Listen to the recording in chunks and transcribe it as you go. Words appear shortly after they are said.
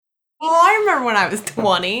remember when I was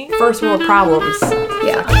 20. First world problems.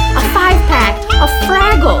 Yeah. A 5-pack of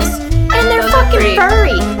Fraggles. And they're Those are fucking pretty.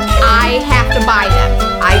 furry. I have to buy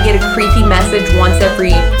them. I get a creepy message once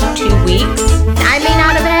every 2 weeks. I may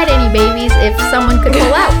not have had any babies if someone could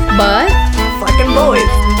pull out, but Fucking boys.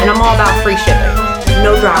 And I'm all about free shipping.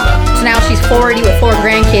 No drama. so now she's 40 with 4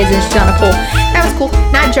 grandkids and she's on a pool. That was cool.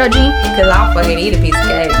 Not judging. Because I'll fucking eat a piece of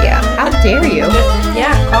cake. Yeah. How dare you?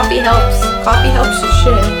 Yeah, coffee helps. Coffee helps the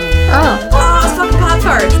shit. Oh, Oh, it's fucking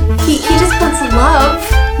Pop-Tarts. He just wants love.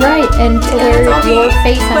 right. And to wear that's all your he-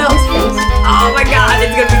 face on well- his face. Oh my god,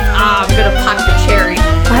 it's gonna be. I'm gonna pop the cherry.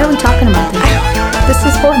 Why are we talking about this? This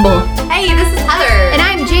is horrible. Hey, this is Heather. And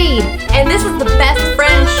I'm Jade. And this is the Best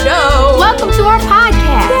Friend Show. Welcome to our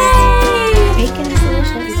podcast. Bacon is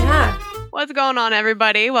delicious. Yeah. What's going on,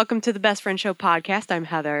 everybody? Welcome to the Best Friend Show podcast. I'm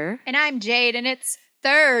Heather. And I'm Jade, and it's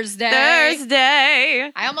Thursday.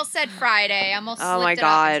 Thursday. I almost said Friday. I almost Oh slipped my it up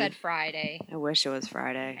God. and said Friday. I wish it was I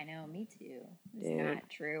Friday. know, me too. It's Dude. not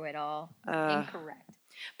true at all. Uh, Incorrect.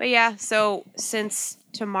 But yeah, so since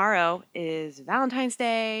tomorrow is Valentine's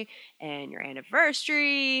Day and your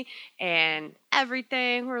anniversary and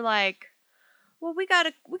everything, we're like, well, we got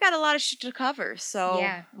a lot of shit to cover. So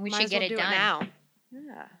Yeah, we might should as get well it do done. now.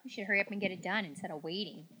 Yeah. We should hurry up and get it done instead of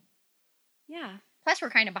waiting. Yeah. Plus,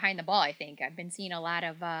 we're kind of behind the ball, I think. I've been seeing a lot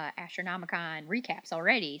of Astronomicon recaps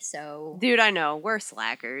already, so Dude, I know. We're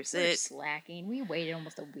slackers. we're slacking. We waited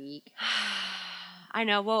almost a week. I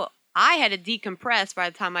know. Well, I had to decompress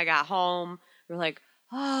by the time I got home. We're like,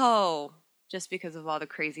 oh, just because of all the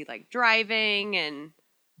crazy like driving and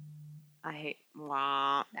I hate.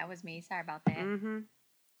 Wah. That was me. Sorry about that. Mm-hmm.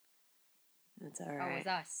 That's all Oh, it right. was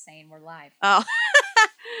us saying we're live. Oh,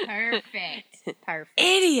 Perfect. Perfect.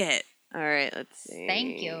 idiot! All right, let's see.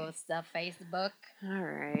 Thank you, stuff Facebook. All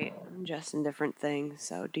right, I'm just in different things,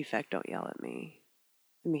 so Defect, don't yell at me.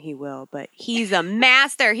 I mean, he will, but he's a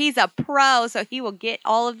master. He's a pro, so he will get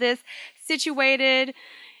all of this situated.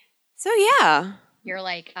 So yeah. You're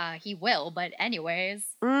like, he will, but anyways.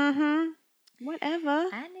 Mm-hmm. Whatever.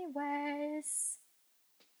 Anyways.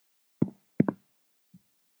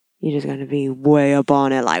 You're just gonna be way up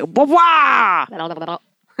on it, like wah.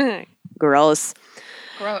 Gross.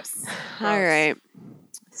 Gross. All right.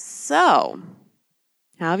 So,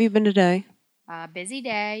 how have you been today? Busy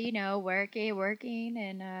day, you know, working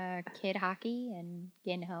and kid hockey and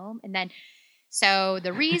getting home. And then, so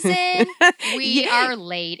the reason we Yeah. are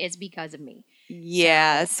late is because of me.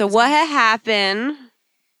 Yeah. So what had happened?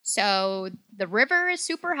 So the river is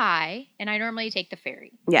super high, and I normally take the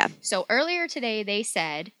ferry. Yeah. So earlier today, they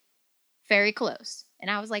said ferry close. And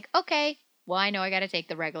I was like, okay, well, I know I got to take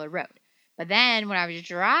the regular road. But then when I was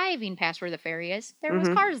driving past where the ferry is, there was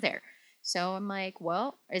Mhm. cars there. So I'm like,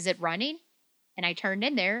 well, is it running? And I turned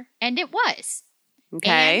in there, and it was.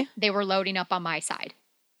 Okay. And they were loading up on my side,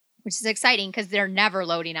 which is exciting because they're never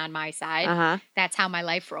loading on my side. Uh-huh. That's how my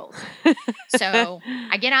life rolls. So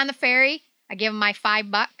I get on the ferry. I give them my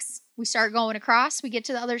 $5. We start going across. We get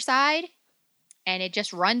to the other side, and it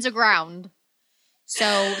just runs aground.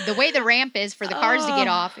 So the way the ramp is for the cars to get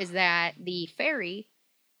Oh. off is that the ferry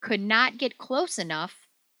could not get close enough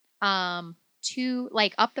to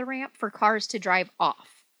like up the ramp for cars to drive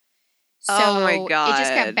off. So Oh my it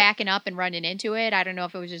just kept God. backing up and running into it. I don't know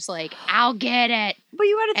if it was just like, I'll get it. But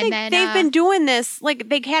you gotta And think then, they've been doing this, like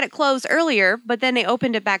they had it closed earlier, but then they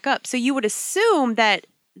opened it back up. So you would assume that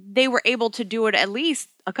they were able to do it at least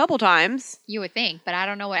a couple times. You would think, but I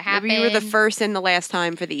don't know what happened. Maybe you were the first and the last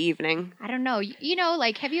time for the evening. I don't know. You know,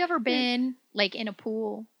 like, have you ever been like in a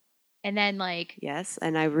pool and then like, Yes,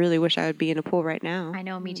 and I really wish I would be in a pool right now. I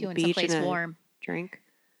know, me too, in Beach someplace and a warm. Drink.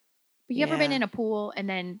 But you ever been Yeah. in a pool and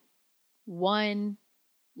then one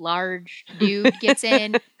large dude gets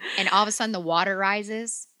in and all of a sudden the water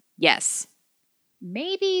rises? Yes.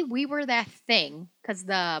 Maybe we were that thing because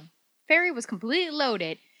the ferry was completely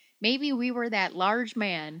loaded. Maybe we were that large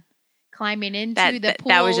man climbing into the that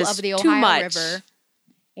pool was just of the too Ohio much. River,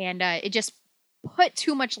 and it just put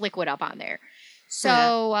too much liquid up on there. So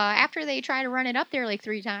Yeah. after they tried to run it up there like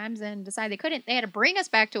 3 times and decided they couldn't, they had to bring us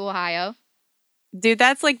back to Ohio. Dude,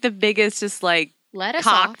 that's like the biggest just like Let us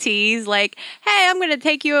cock off. tease. Like, hey, I'm going to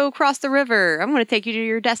take you across the river. I'm going to take you to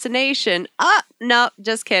your destination. No,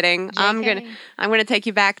 just kidding. I'm JK. going to take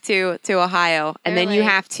you back to Ohio. And They're then you like-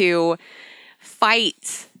 have to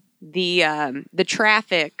fight the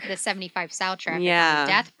traffic. The 75 South traffic on Yeah.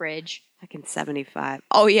 the Death Bridge. Fucking 75.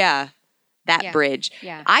 Oh, yeah. That Yeah. bridge.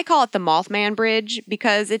 Yeah. I call it the Mothman Bridge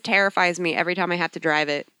because it terrifies me every time I have to drive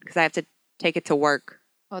it because I have to take it to work.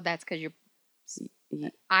 Oh, that's because you're. Y-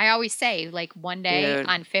 I always say, like, one day Dude.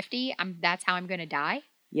 on 50, that's how I'm going to die.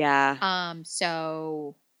 Yeah.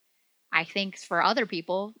 So I think for other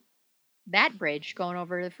people, that bridge going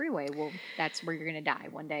over the freeway, well, that's where you're going to die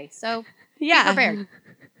one day. So Yeah. be prepared.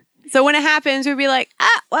 So when it happens, we'd be like,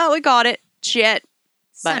 well, we got it. Shit.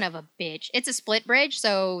 Son of a bitch. It's a split bridge,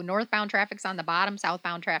 so northbound traffic's on the bottom,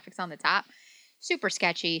 southbound traffic's on the top. Super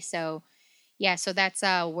sketchy. So, yeah, so that's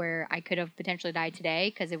where I could have potentially died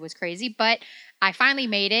today because it was crazy. But I finally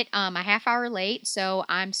made it a half hour late, so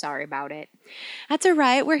I'm sorry about it. That's all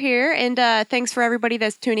right. We're here. And thanks for everybody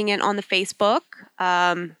that's tuning in on the Facebook.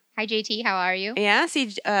 Hi, JT. How are you? Yeah, see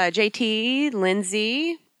JT,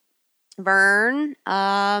 Lindsay, Vern,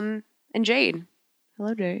 and Jade.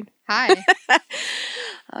 Hello, Jade. Hi.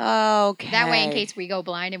 Okay. That way, in case we go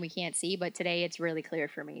blind and we can't see, but today it's really clear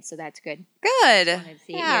for me, so that's good. Good. wanted to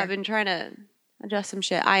see it Yeah, here. I've been trying to adjust some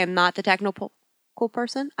shit. I am not the technical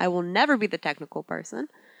person. I will never be the technical person.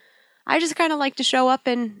 I just kind of like to show up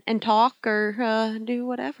and talk or do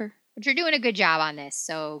whatever. But you're doing a good job on this,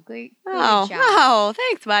 so good Oh, job.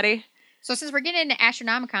 Thanks, buddy. So since we're getting into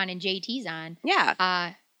Astronomicon and JT's on,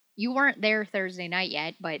 Yeah. you weren't there Thursday night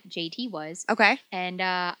yet, but JT was. Okay. And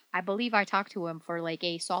I believe I talked to him for like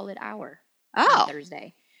a solid hour Oh. on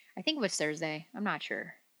Thursday. I think it was Thursday. I'm not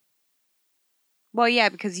sure. Well, yeah,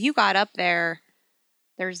 because you got up there.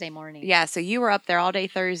 Thursday morning. Yeah, so you were up there all day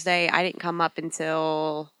Thursday. I didn't come up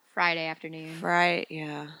until Friday afternoon. Friday.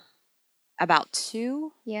 Yeah. About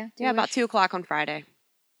 2? Yeah. Yeah, about 2-ish. 2 o'clock on Friday.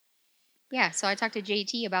 Yeah, so I talked to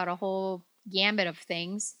JT about a whole gambit of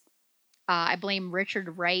things. I blame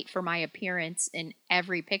Richard Wright for my appearance in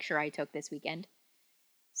every picture I took this weekend.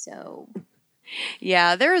 So,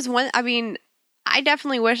 Yeah, there was one. I mean, I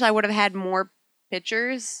definitely wish I would have had more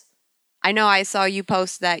pictures. I know I saw you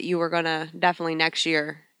post that you were going to definitely next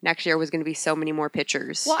year. Next year was going to be so many more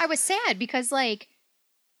pictures. well, I was sad because, like,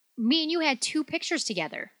 me and you had 2 pictures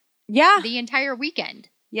together Yeah. the entire weekend.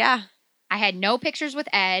 Yeah. I had no pictures with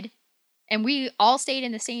Ed, and we all stayed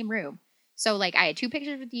in the same room. So, like, I had 2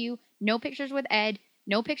 pictures with you, no pictures with Ed,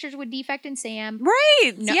 no pictures with Defect and Sam.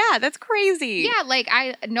 Right. No- Yeah, that's crazy. Yeah, like,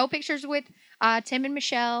 no pictures with Tim and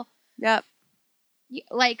Michelle. Yep.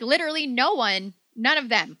 Like, literally no one, none of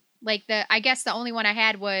them. Like, I guess the only one I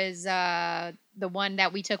had was the one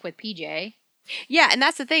that we took with PJ. Yeah, and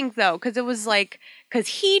that's the thing, though, because it was like, because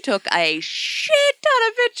he took a shit ton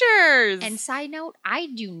of pictures. And side note, I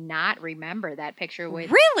do not remember that picture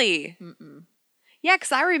with. Really? Mm-mm. Yeah,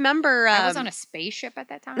 because I remember. I was on a spaceship at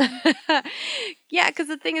that time. Yeah, because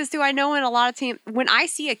the thing is, too, I know in a lot of teams, when I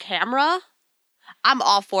see a camera, I'm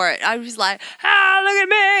all for it. I'm just like, look at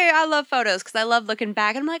me. I love photos because I love looking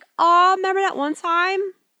back. And I'm like, oh, remember that one time?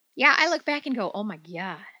 Yeah, I look back and go, oh my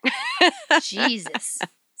God. Jesus.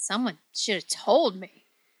 Someone should have told me.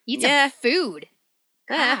 Eat Yeah. some food.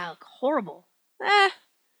 God, Yeah. look horrible. I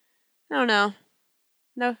don't know.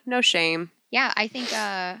 No shame. Yeah, I think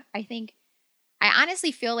I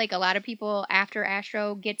honestly feel like a lot of people after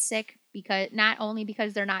Astro get sick because not only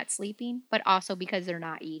because they're not sleeping, but also because they're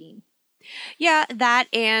not eating. Yeah, that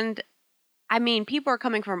and I mean, people are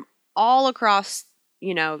coming from all across, the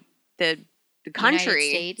United country.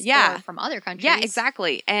 States Yeah. or from other countries. Yeah,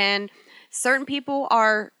 exactly. And certain people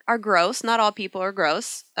are gross. Not all people are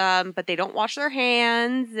gross, but they don't wash their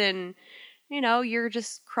hands, and you're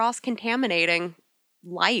just cross contaminating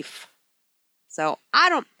life. So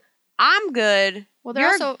I'm good. Well,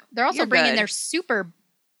 You're they're also you're bringing good. their super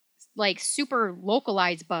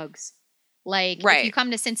localized bugs. Like if Right. you come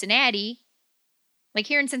to Cincinnati, like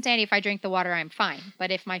here in Cincinnati, if I drink the water, I'm fine. But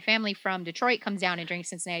if my family from Detroit comes down and drinks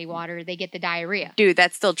Cincinnati water, they get the diarrhea. Dude,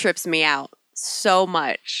 that still trips me out so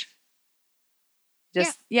much.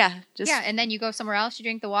 Just Yeah, and then you go somewhere else, you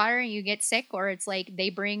drink the water, and you get sick, or it's like they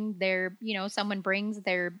bring their, someone brings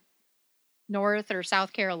their North or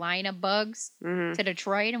South Carolina bugs mhm, to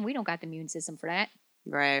Detroit, and we don't got the immune system for that.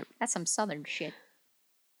 right. That's some Southern shit.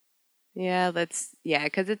 Yeah,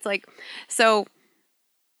 because it's like, so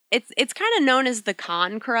it's kind of known as the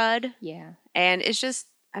con crud, Yeah. and it's just,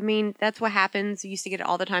 I mean, that's what happens. You used to get it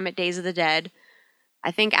all the time at Days of the Dead.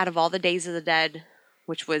 I think out of all the Days of the Dead,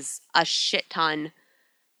 which was a shit ton,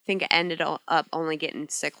 I think I ended up only getting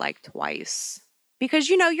sick like twice. Because,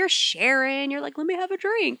 you're sharing, you're like, let me have a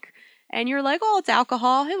drink. And you're like, oh, it's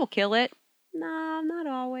alcohol, it will kill it. No, not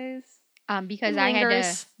always. Because It I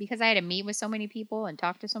lingers. had to meet with so many people and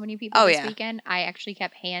talk to so many people Oh, this yeah. weekend. I actually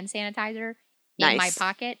kept hand sanitizer in my Nice.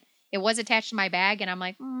 pocket. It was attached to my bag, and I'm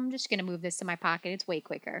like, I'm just gonna move this to my pocket. It's way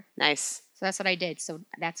quicker. Nice. So that's what I did. So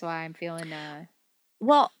that's why I'm feeling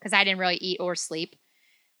Well, because I didn't really eat or sleep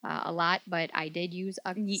a lot, but I did use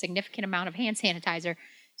a significant amount of hand sanitizer,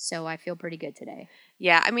 so I feel pretty good today.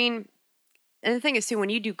 yeah, I mean, and the thing is, too, when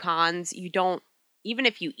you do cons, you don't, even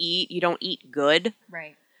if you eat, you don't eat good.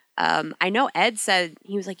 Right. I know Ed said,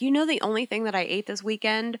 he was like, the only thing that I ate this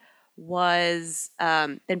weekend was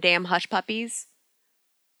the damn Hush Puppies.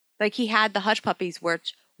 Like, he had the Hush Puppies,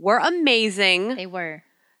 which were amazing. They were.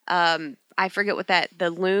 I forget what the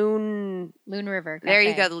Loon River Cafe. There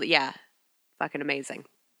you go. Yeah. Fucking amazing.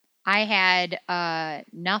 I had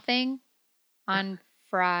nothing on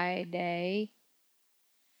Friday.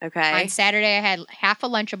 Okay. On Saturday, I had half a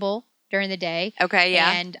Lunchable during the day. Okay,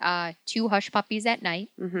 yeah. And 2 Hush Puppies at night.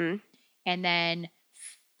 Mm-hmm. And then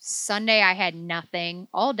Sunday, I had nothing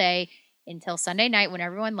all day until Sunday night when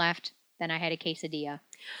everyone left. Then I had a quesadilla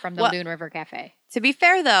from the Loon River Cafe. To be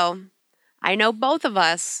fair, though, I know both of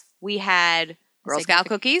us, we had Girl Scout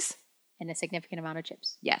cookies. And a significant amount of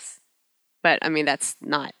chips. Yes. But, I mean, that's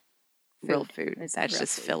not real food. It's That's real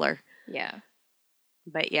just food. filler. Yeah.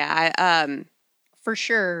 But, yeah, for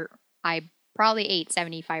sure, I probably ate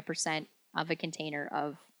 75% of a container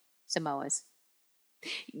of Samoas.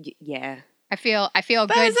 yeah. I feel But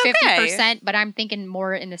good it's okay. 50%, but I'm thinking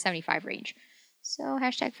more in the 75 range. So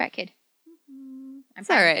hashtag fat kid. I'm It's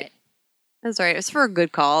fine all with right. it. That's all right. It was for a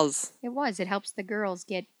good cause. It was. It helps the girls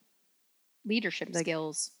get leadership Like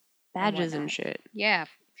skills. Badges and whatnot. shit. Yeah,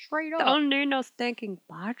 straight up. Don't need no stinking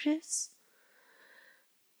badges.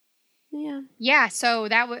 Yeah. Yeah, so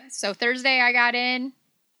Thursday I got in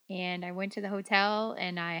and I went to the hotel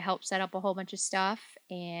and I helped set up a whole bunch of stuff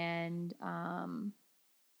and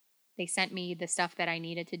they sent me the stuff that I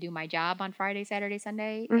needed to do my job on Friday, Saturday,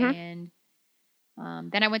 Sunday, Mhm.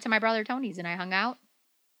 and then I went to my brother Tony's and I hung out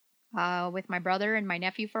with my brother and my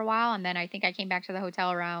nephew for a while, and then I think I came back to the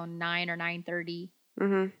hotel around 9 or 9:30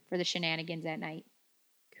 Mm-hmm. for the shenanigans at night.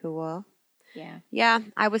 Cool. Yeah. Yeah,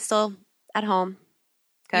 I was still at home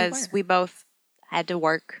because were. we both had to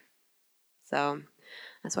work. So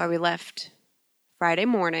that's why we left Friday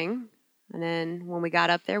morning. And then when we got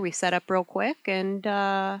up there, we set up real quick. And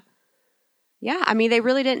yeah, I mean, they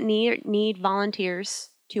really didn't need volunteers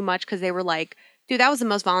too much because they were like, dude, that was the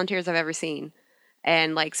most volunteers I've ever seen.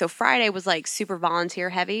 And like, so Friday was like super volunteer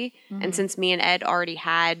heavy. Mhm. And since me and Ed already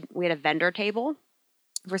we had a vendor table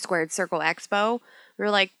for Squared Circle Expo, we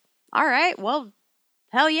were like, all right, well,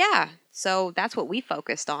 hell yeah. So that's what we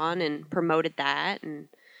focused on and promoted that. And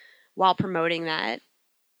while promoting that,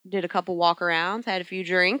 did a couple walk arounds, had a few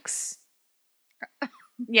drinks.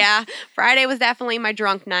 Yeah, Friday was definitely my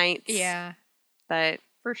drunk nights. Yeah, But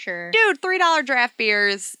for sure. dude, $3 draft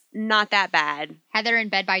beers, not that bad. Heather in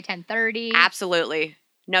bed by 10:30. Absolutely.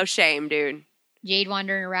 No shame, dude. Jade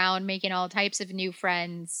wandering around making all types of new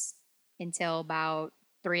friends until about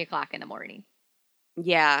 3:00 in the morning.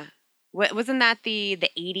 Yeah. Wasn't that the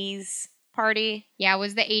 80s party? Yeah, it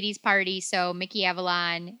was the 80s party. So Mickey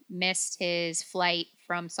Avalon missed his flight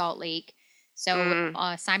from Salt Lake. So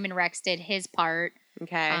Simon Rex did his part.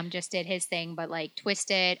 Okay. Just did his thing, but like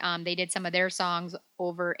Twisted, they did some of their songs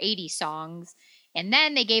over 80 songs. And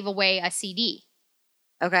then they gave away a CD.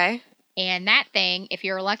 Okay. And that thing, if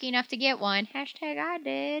you're lucky enough to get one, hashtag I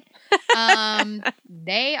did,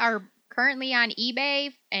 they are currently on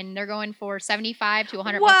eBay and they're going for $75 to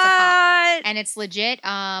 $100 a pop. And it's legit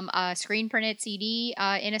a screen printed CD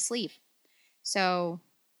in a sleeve. So,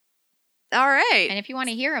 All right. and if you want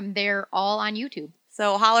to hear them, they're all on YouTube.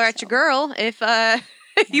 So holler at your girl if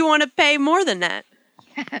you want to pay more than that.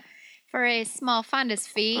 For a small fundus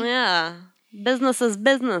fee. Yeah. Business is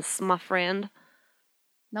business, my friend.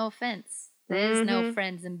 No offense. There's no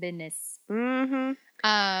friends in business.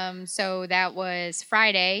 Mm-hmm. So that was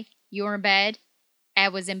Friday. You were in bed.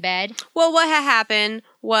 Ed was in bed. Well, what had happened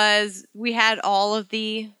was we had all of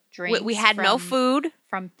the Drinks. we had no food.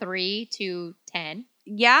 From 3 to 10.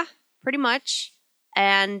 Yeah, pretty much.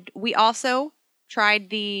 And we also tried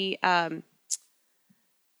the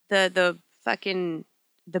fucking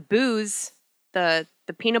the booze, the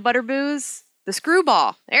peanut butter booze, the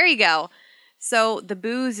Screwball. There you go. So the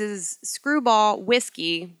booze is Screwball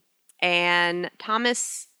whiskey, and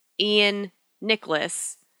Thomas Ian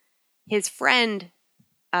Nicholas, his friend,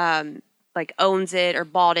 like owns it or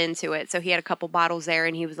bought into it. So he had a couple bottles there,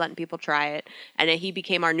 and he was letting people try it, and then he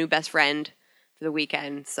became our new best friend for the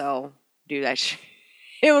weekend. So do that shit.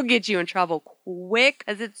 It will get you in trouble quick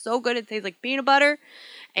because it's so good. It tastes like peanut butter.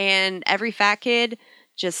 And every fat kid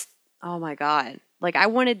just, oh my God. Like I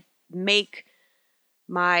want to make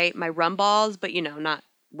my rum balls, but not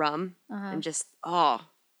rum. And just, that'd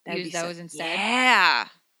Use be those instead? Yeah.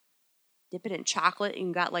 Dip it in chocolate and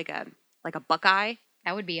you got like a Buckeye.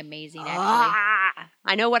 That would be amazing, actually.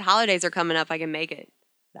 I know what holidays are coming up. I can make it.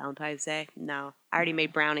 Valentine's Day? No. I already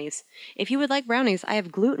made brownies. If you would like brownies, I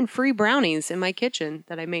have gluten-free brownies in my kitchen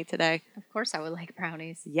that I made today. Of course I would like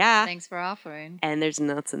brownies. Yeah. Thanks for offering. And there's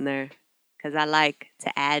nuts in there. because I like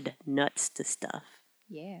to add nuts to stuff.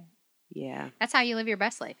 Yeah. Yeah. That's how you live your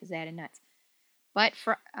best life, is adding nuts. But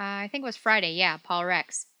I think it was Friday. Yeah, Paul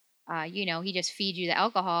Rex. He just feeds you the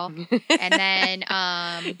alcohol. And then...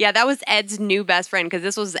 yeah, that was Ed's new best friend because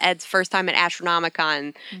this was Ed's first time at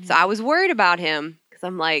Astronomicon. Mhm. So I was worried about him because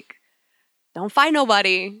I'm like, don't fight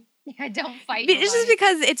nobody. Yeah, don't fight It's just nobody.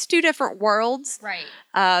 because it's two different worlds. Right.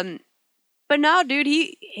 But no, dude,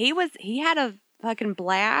 he had a fucking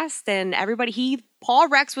blast, and everybody. Paul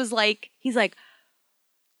Rex was like, he's like,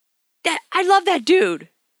 that I love that dude.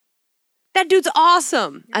 That dude's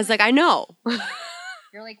awesome. I was like, I know.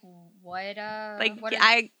 You're like, what? Like what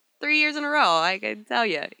 3 years in a row, I can tell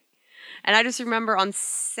you. And I just remember on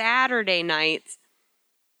Saturday night,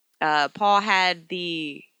 Paul had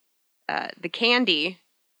the candy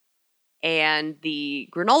and the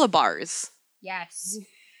granola bars. Yes.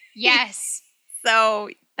 Yes. So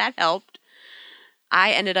that helped.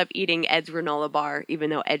 I ended up eating Ed's granola bar, even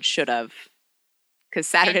though Ed should have. Because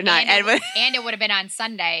Saturday night, Ed was... And it would have been on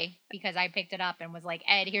Sunday because I picked it up and was like,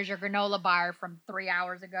 Ed, here's your granola bar from 3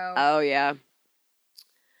 hours ago. Oh, yeah.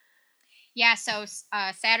 Yeah, so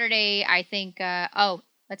Saturday, I think...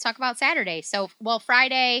 let's talk about Saturday. So,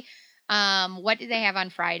 Friday, what did they have on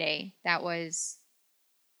Friday? That was...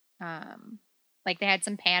 they had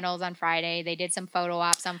some panels on Friday. They did some photo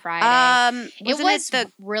ops on Friday. It was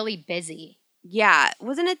really busy. Yeah.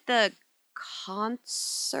 Wasn't it the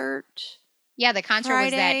concert? Yeah, the concert Friday?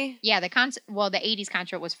 was that. Yeah, the concert. Well, the 80s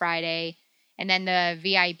concert was Friday. And then the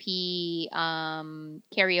VIP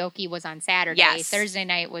karaoke was on Saturday. Yes. Thursday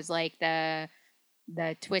night was like the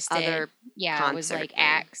Twisted. Other it was like thing.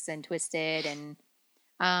 Axe and Twisted. And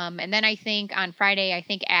then I think on Friday,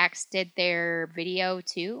 Axe did their video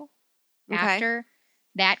too. Okay. After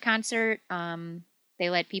that concert, they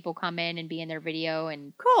let people come in and be in their video,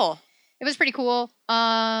 and Cool. it was pretty cool.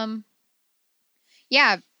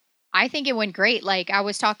 Yeah, I think it went great. Like, I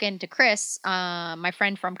was talking to Chris, my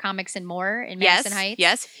friend from Comics and More in Madison Heights.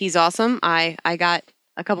 Yes, he's awesome. I got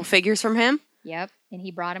a couple figures from him. Yep, and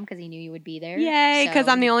he brought them because he knew you would be there. Yay, because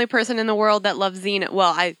I'm the only person in the world that loves Xena.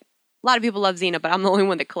 Well, a lot of people love Xena, but I'm the only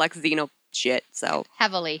one that collects Xena shit. So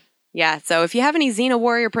heavily. Yeah, so if you have any Xena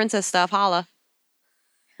Warrior Princess stuff, holla.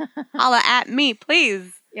 Holla at me,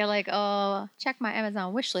 please. You're like, oh, check my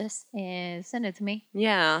Amazon wish list and send it to me.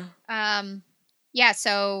 Yeah. Yeah,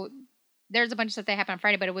 so there's a bunch of stuff that happened on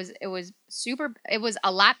Friday, but it was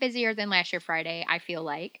a lot busier than last year Friday, I feel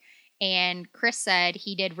like. And Chris said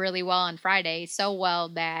he did really well on Friday, so well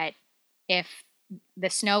that if the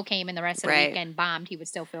snow came and the rest of the weekend bombed, he would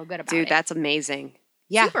still feel good about it. Dude, that's amazing.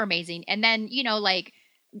 Yeah. Super amazing. And then,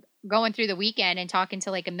 going through the weekend and talking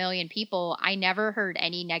to like a million people, I never heard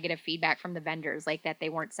any negative feedback from the vendors, like that they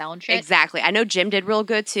weren't selling shit. Exactly. I know Jim did real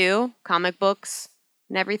good too. Comic books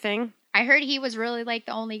and everything. I heard he was really like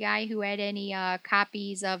the only guy who had any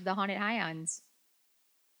copies of the Haunted Highlands.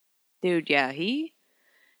 Dude, yeah, he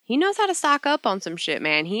knows how to stock up on some shit,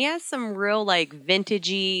 man. He has some real like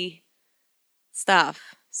vintagey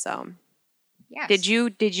stuff. So, yes. Did you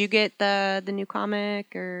get the new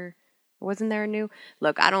comic, or wasn't there a new?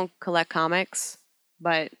 Look, I don't collect comics,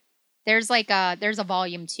 but there's a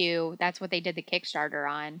volume 2. That's what they did the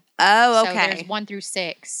Kickstarter on. Oh, okay. So there's 1 through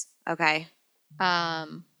 6. Okay.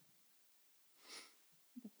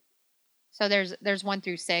 So there's 1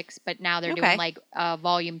 through 6, but now they're doing like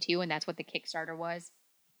volume 2, and that's what the Kickstarter was.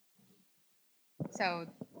 So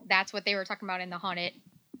that's what they were talking about in the Haunted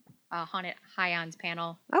Highlands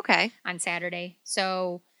panel. Okay. On Saturday.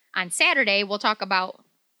 So on Saturday we'll talk about.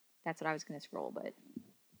 That's what I was going to scroll, but that's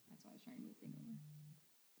what I was trying to move things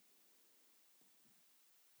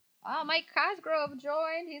over. Oh, Mike Cosgrove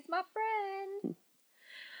joined. He's my friend.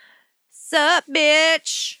 Sup,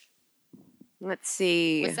 bitch? Let's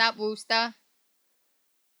see. What's up, Woosta?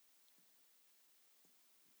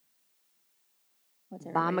 What's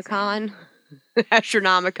everybody saying? Bombicon.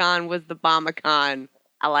 Astronomicon was the Bombicon.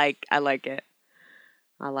 I like it.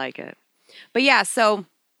 I like it. But yeah, so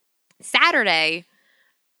Saturday,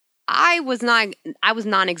 I was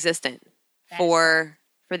non-existent for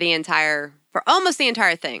almost the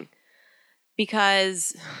entire thing,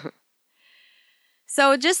 because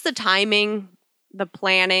so just the timing, the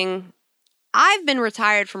planning. I've been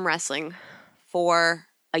retired from wrestling for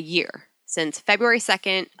a year, since February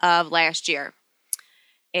 2nd of last year.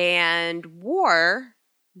 And War,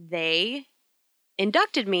 they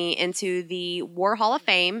inducted me into the War Hall of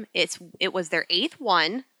Fame. It was their 8th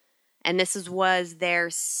one, and this was their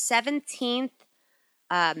 17th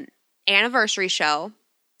anniversary show.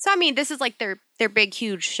 So I mean, this is like their big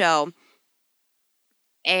huge show,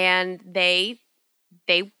 and they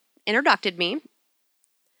inducted me.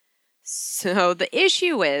 So the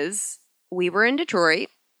issue is we were in Detroit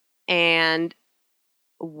and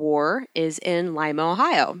war is in Lima,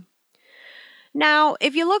 Ohio. Now,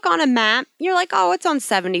 if you look on a map, you're like, oh, it's on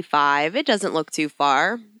 75. It doesn't look too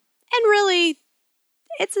far. And really,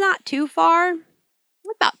 it's not too far.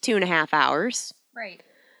 About 2.5 hours. Right.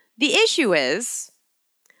 The issue is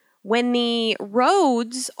when the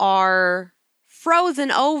roads are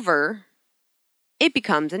frozen over, it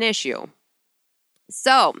becomes an issue.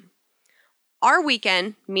 So, our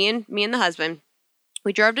weekend, me and the husband,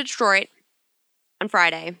 we drove to Detroit on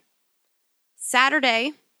Friday.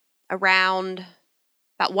 Saturday, around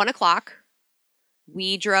about 1 o'clock,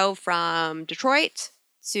 we drove from Detroit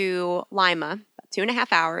to Lima, about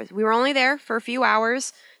 2.5 hours. We were only there for a few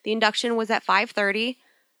hours. The induction was at 5:30.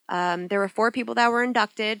 There were 4 people that were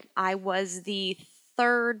inducted. I was the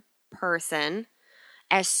 3rd person.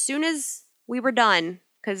 As soon as we were done,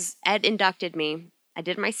 because Ed inducted me, I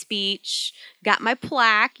did my speech, got my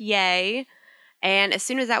plaque, yay. And as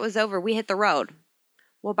soon as that was over, we hit the road.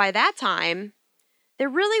 Well, by that time, there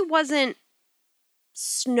really wasn't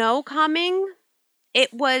snow coming.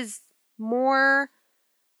 It was more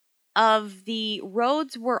of the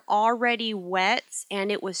roads were already wet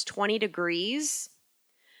and it was 20 degrees.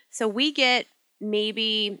 So we get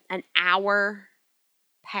maybe an hour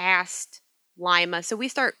past Lima. So we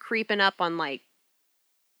start creeping up on like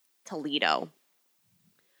Toledo.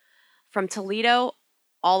 From Toledo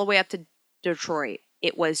all the way up to Detroit,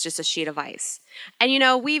 it was just a sheet of ice.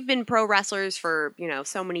 And, we've been pro wrestlers for,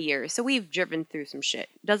 so many years. So we've driven through some shit.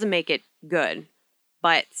 Doesn't make it good.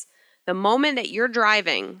 But the moment that you're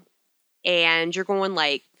driving and you're going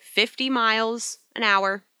like 50 miles an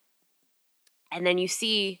hour, and then you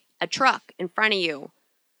see a truck in front of you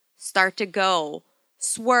start to go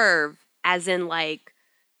swerve, as in like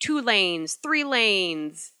 2 lanes, 3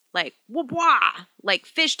 lanes, like wah, like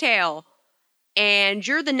fishtail, and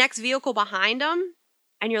you're the next vehicle behind them,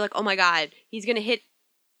 and you're like, oh my God, he's going to hit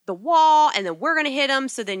the wall, and then we're going to hit him,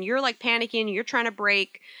 so then you're like panicking, you're trying to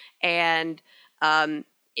brake, and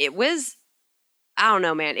it was, I don't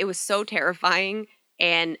know, man, it was so terrifying,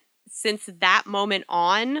 and since that moment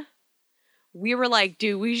on, we were like,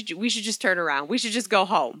 dude, we should just turn around. We should just go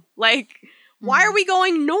home. Like, why are we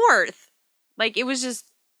going north? Like, it was just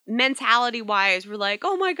mentality-wise, we're like,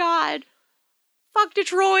 oh my God, fuck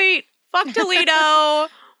Detroit, fuck Toledo.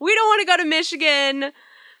 We don't want to go to Michigan.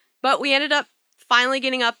 But we ended up finally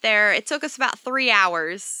getting up there. It took us about 3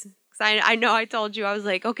 hours. Because I know I told you, I was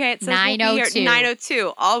like, okay, it says 9:02.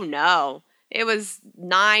 9:02. Oh, no. It was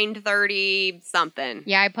 9:30 something.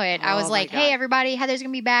 Yeah, I was like, hey, everybody, Heather's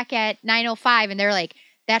going to be back at 9:05. And they're like,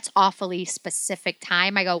 that's awfully specific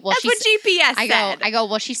time. I go, well, that's what GPS said. I go,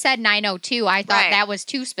 well, she said 9:02. I thought that was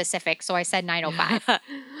too specific. So I said 9:05.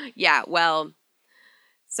 Yeah, well,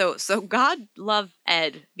 so God love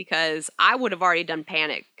Ed, because I would have already done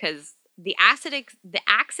panic, because the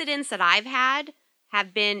accidents that I've had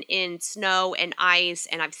have been in snow and ice,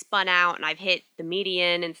 and I've spun out and I've hit the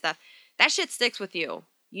median and stuff. That shit sticks with you.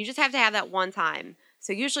 You just have to have that one time.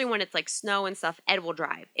 So usually when it's like snow and stuff, Ed will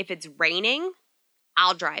drive. If it's raining,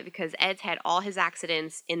 I'll drive, because Ed's had all his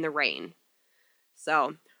accidents in the rain.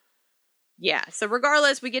 So, yeah. So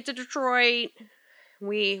regardless, we get to Detroit.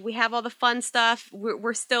 We have all the fun stuff.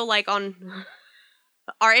 We're still like on...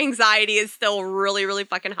 Our anxiety is still really, really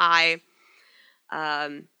fucking high.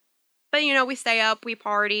 But, we stay up, we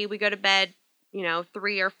party, we go to bed,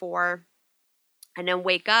 3 or 4, and then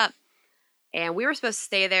wake up. And we were supposed to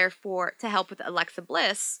stay there to help with Alexa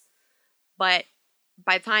Bliss. But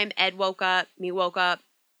by the time Ed woke up, me woke up,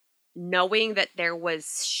 knowing that there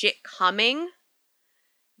was shit coming,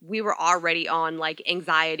 we were already on like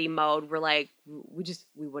anxiety mode. We're like, we just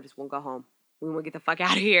won't go home. We want to get the fuck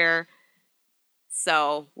out of here.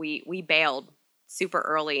 So we bailed super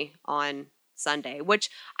early on Sunday, which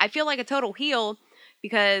I feel like a total heel,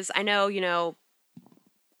 because I know,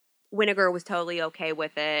 Winnegar was totally okay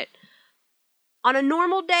with it. On a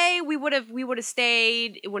normal day, we would have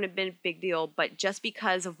stayed. It wouldn't have been a big deal. But just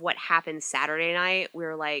because of what happened Saturday night, we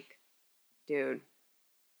were like, dude,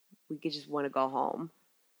 we could just want to go home.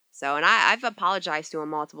 So, and I've apologized to him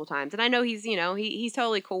multiple times. And I know he's, he's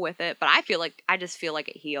totally cool with it. But I just feel like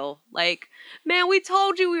a heel. Like, man, we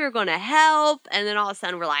told you we were going to help. And then all of a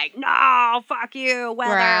sudden we're like, no, fuck you,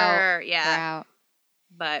 weather. We're out. Yeah. We're out.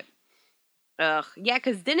 But, yeah,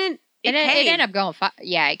 because didn't... It ended up going...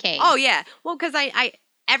 yeah, it came. Oh, yeah. Well, because I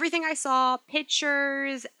everything I saw,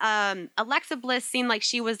 pictures, Alexa Bliss seemed like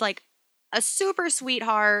she was like a super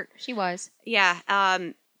sweetheart. She was. Yeah.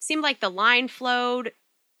 Seemed like the line flowed.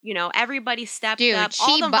 everybody stepped Dude, up.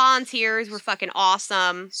 All she the volunteers were fucking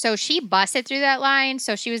awesome. So she busted through that line.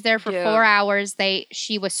 So she was there for Dude. 4 hours.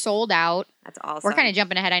 She was sold out. That's awesome. We're kind of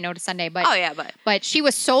jumping ahead, I know, to Sunday, but oh yeah, but she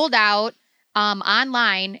was sold out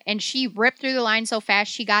online, and she ripped through the line so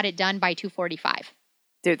fast she got it done by 2:45.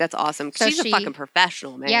 dude, that's awesome. So She's a fucking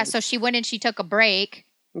professional, man. Yeah, so she went and she took a break,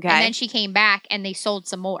 okay. and then she came back and they sold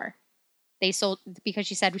some more. They sold because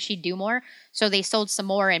she said she'd do more, so they sold some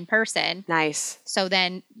more in person. Nice. So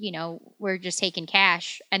then, we're just taking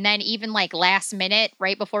cash. And then even like last minute,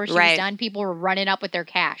 right before she was Right. done, people were running up with their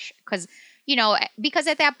cash. Because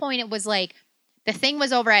at that point it was like the thing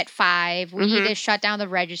was over at 5. We need to shut down the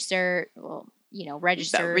register. Well,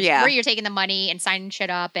 registers Yeah. where you're taking the money and signing shit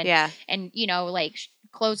up and, Yeah. and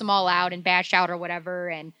close them all out and batch out or whatever.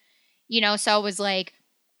 And, so it was like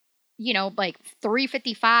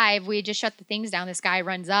 3:55, we had just shut the things down. This guy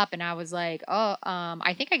runs up and I was like,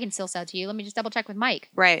 I think I can still sell to you. Let me just double check with Mike.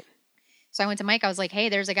 Right. So I went to Mike. I was like, hey,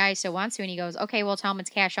 there's a guy who still wants to. And he goes, okay, well, tell him it's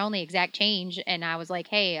cash only, exact change. And I was like,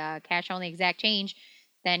 hey, cash only, exact change.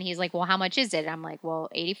 Then he's like, well, how much is it? I'm like, well,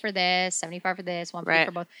 80 for this, 75 for this, 150 Right.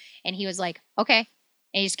 for both. And he was like, okay.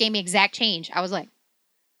 And he just gave me exact change. I was like,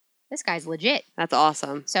 this guy's legit. That's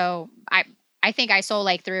awesome. So I think I sold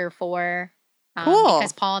like 3 or 4. Cool.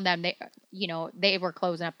 Because Paul and them, they were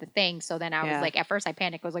closing up the thing. So then I was Yeah. like, at first I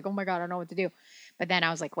panicked. I was like, oh my God, I don't know what to do. But then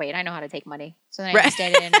I was like, wait, I know how to take money. So then I Right. just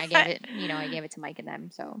did it and I gave it to Mike and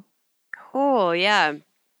them. So Cool. Yeah.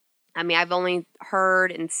 I mean, I've only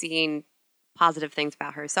heard and seen positive things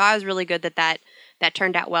about her. So I was really good that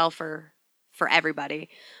turned out well for everybody.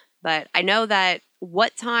 But I know that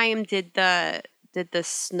what time did the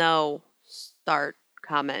snow start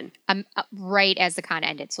coming? right as the con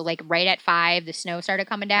ended. So like right at 5, the snow started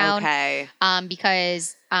coming down. Okay.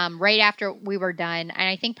 Because right after we were done, and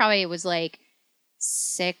I think probably it was like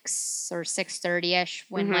 6 or 6:30ish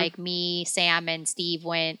when Mhm. like me, Sam, and Steve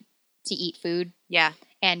went to eat food. Yeah.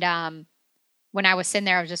 And when I was sitting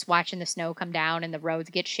there, I was just watching the snow come down and the roads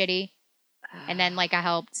get shitty. And then like I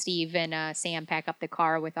helped Steve and Sam pack up the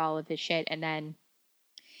car with all of his shit. And then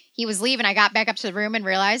he was leaving. I got back up to the room and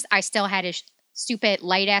realized I still had his stupid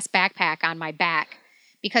light ass backpack on my back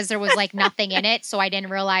because there was like nothing in it. So I didn't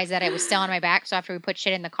realize that it was still on my back. So after we put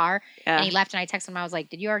shit in the car Yeah. and he left and I texted him, I was like,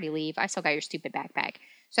 did you already leave? I still got your stupid backpack.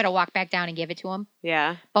 So I had to walk back down and give it to him.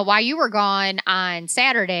 Yeah. But while you were gone on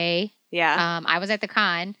Saturday, Yeah. I was at the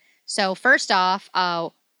con. So first off,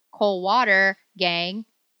 cold water gang,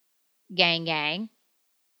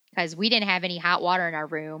 because we didn't have any hot water in our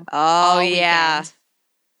room. Oh all yeah. weekend.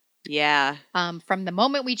 Yeah. From the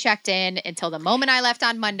moment we checked in until the moment I left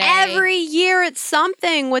on Monday. Every year it's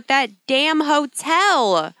something with that damn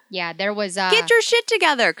hotel. Yeah, there was. Get your shit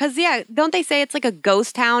together. Because, yeah, don't they say it's like a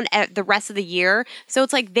ghost town at the rest of the year? So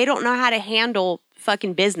it's like they don't know how to handle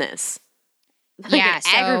fucking business. Like, Yeah, it's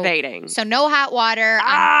aggravating. So no hot water.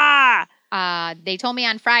 They told me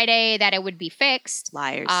on Friday that it would be fixed.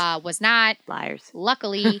 Liars. Was not. Liars.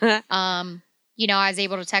 Luckily, I was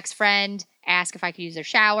able to text friend, ask if I could use their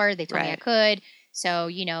shower. They told me I Right. could. So,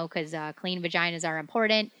 because clean vaginas are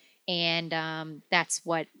important. And that's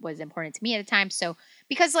what was important to me at the time. So,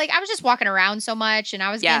 because like I was just walking around so much and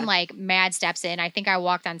I was Yeah. getting like mad steps in. I think I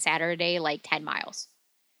walked on Saturday like 10 miles.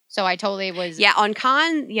 So I totally was. Yeah, on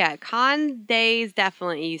con days,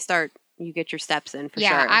 definitely you get your steps in for yeah,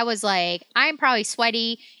 sure. I was like, I'm probably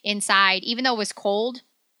sweaty inside, even though it was cold.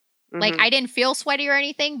 Like, Mhm. I didn't feel sweaty or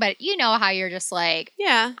anything, but you know how you're just like,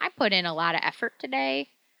 Yeah. I put in a lot of effort today.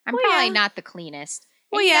 I'm Well, probably yeah. not the cleanest.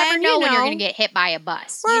 And Well, you yeah, never and know you when you're know- going to get hit by a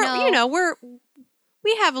bus.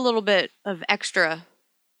 We have a little bit of extra,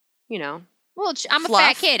 Well, I'm a fluff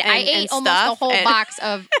fat kid. I and ate almost a stuff whole and- box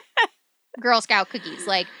of Girl Scout cookies.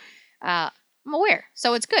 Like, I'm aware.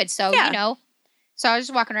 So it's good. So, Yeah. So I was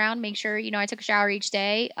just walking around, make sure, I took a shower each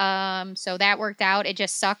day. So that worked out. It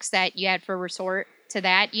just sucks that you had to resort to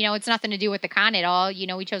that. It's nothing to do with the con at all.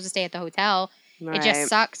 We chose to stay at the hotel. It just Right.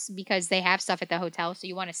 sucks because they have stuff at the hotel. So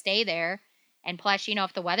you want to stay there. And plus,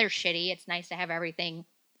 if the weather's shitty, it's nice to have everything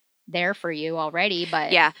there for you already.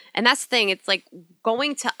 But Yeah, and that's the thing. It's like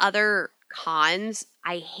going to other cons.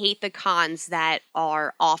 I hate the cons that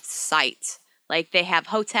are off site. Like they have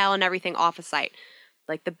hotel and everything off of site.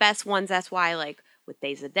 Like the best ones. That's why, like with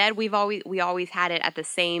Days of the Dead, we always had it at the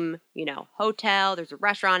same hotel. There's a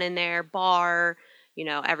restaurant in there, bar,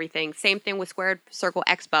 everything. Same thing with Squared Circle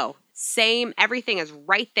Expo. Same, everything is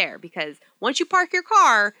right there because once you park your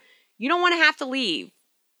car, you don't want to have to leave.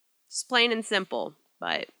 Just plain and simple.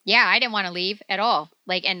 But yeah, I didn't want to leave at all.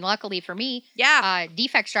 Like, and luckily for me, yeah,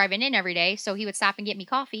 Defect's driving in every day, so he would stop and get me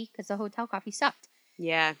coffee because the hotel coffee sucked.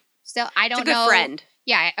 yeah. Still, I don't It's a good know. friend.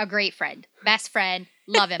 Yeah, a great friend, best friend.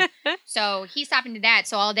 Love him. So he stopped into that.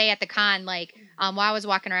 So all day at the con, like while I was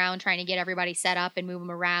walking around trying to get everybody set up and move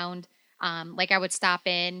them around, like I would stop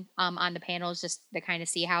in on the panels just to kind of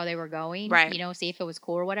see how they were going, Right. you know, see if it was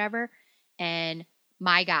cool or whatever. And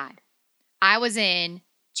my God, I was in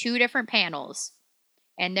 2 different panels,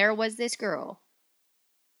 and there was this girl.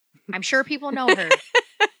 I'm sure people know her.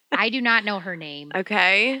 I do not know her name.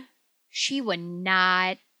 Okay. She would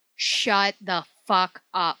not shut the fuck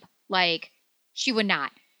up. Like, she would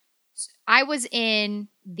not. I was in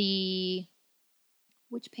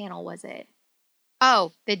which panel was it?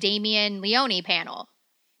 Oh, the Damian Leone panel.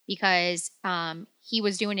 Because he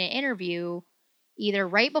was doing an interview either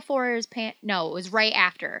right before his no, it was right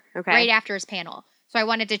after. Okay. Right after his panel. So I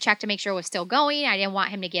wanted to check to make sure it was still going. I didn't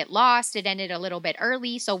want him to get lost. It ended a little bit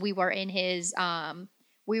early, so we were in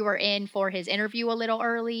for his interview a little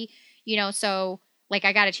early, you know, so like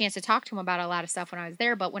I got a chance to talk to him about a lot of stuff when I was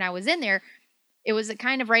there, but when I was in there, it was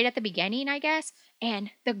kind of right at the beginning, I guess, and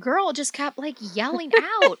the girl just kept like yelling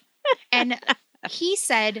out. And he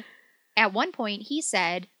said, at one point,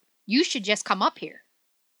 you should just come up here.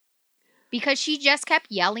 Because she just kept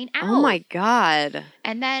yelling out. Oh my God.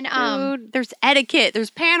 And then dude, there's etiquette. There's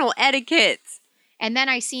panel etiquette. And then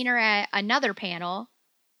I seen her at another panel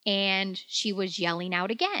and she was yelling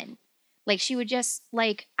out again. Like she would just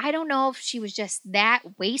like, I don't know if she was just that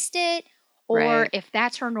wasted or Right. if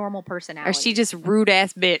that's her normal personality. Or she just rude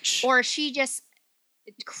ass bitch. Or she just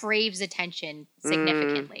craves attention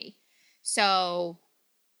significantly. So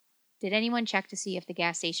did anyone check to see if the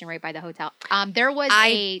gas station right by the hotel? There was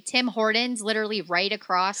a Tim Hortons literally right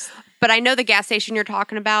across. But I know the gas station you're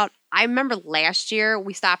talking about. I remember last year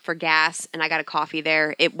we stopped for gas and I got a coffee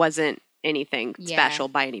there. It wasn't anything special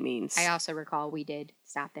by any means. I also recall we did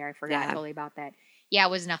stop there. I forgot Yeah. totally about that. Yeah, it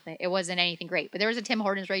was nothing. It wasn't anything great. But there was a Tim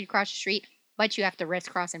Hortons right across the street, but you have to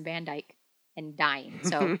risk crossing Van Dyke and dying.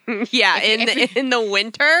 So yeah, if in the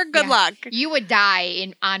winter, good Yeah. luck. you would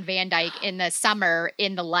die on Van Dyke in the summer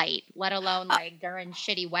in the light, let alone like during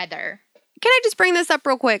shitty weather. Can I just bring this up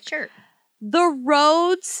real quick? Sure. The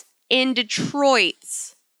roads in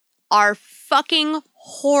Detroit are fucking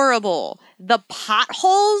horrible. The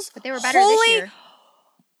potholes, But they were better this year.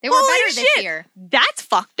 They were holy better shit. this year. That's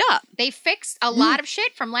fucked up. They fixed a lot of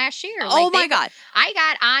shit from last year. Oh Like, my God. I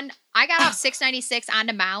got off 696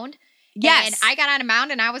 onto Mound. Yes. And I got on a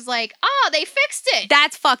Mound and I was like, oh, they fixed it.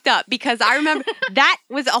 That's fucked up because I remember that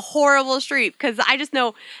was a horrible street because I just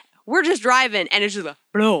know we're just driving and it's just like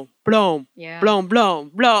bloom, bloom, Yeah. bloom, bloom,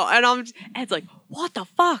 bloom. And it's like, what the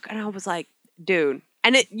fuck? And I was like, dude.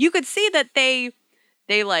 And you could see that they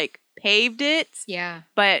like paved it. Yeah.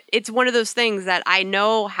 But it's one of those things that I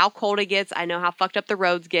know how cold it gets. I know how fucked up the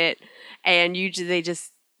roads get. And they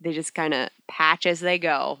just kind of patch as they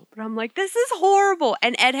go. But I'm like, this is horrible.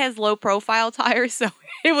 And Ed has low profile tires, so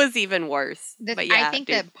it was even worse. But yeah, I think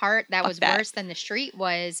dude, the part that fuck was that. worse than the street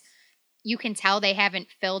was you can tell they haven't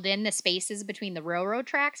filled in the spaces between the railroad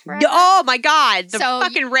tracks forever. Oh my God, the So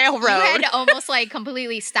fucking railroad. You had to almost like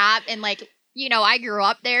completely stop and like, you know, I grew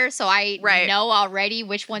up there, so I Right. know already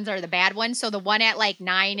which ones are the bad ones. So the one at like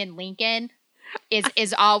 9 in Lincoln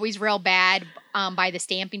is always real bad by the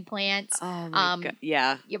stamping plants. Oh my God.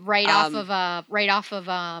 Yeah. Right off of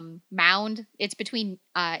Mound. It's between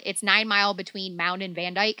it's 9 Mile between Mound and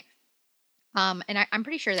Van Dyke. And I'm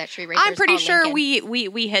pretty sure that street right there I'm is pretty called sure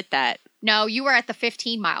Lincoln. we hit that. No, you were at the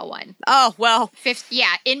 15 Mile one. Oh, well.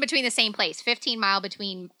 Yeah, in between the same place. 15 Mile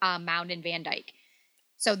between Mound and Van Dyke.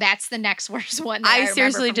 So that's the next worst one that I remember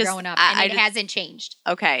seriously from just growing up. I And it just- hasn't changed.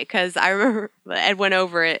 Okay, because I remember Ed went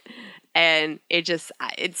over it and it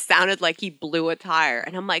sounded like he blew a tire.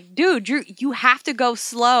 And I'm like, dude, you have to go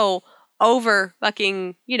slow over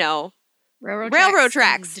fucking, railroad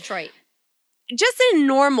tracks. in Detroit. Just in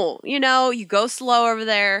normal, you go slow over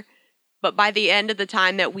there. But by the end of the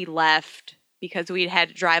time that we left, because we'd had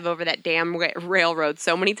to drive over that damn railroad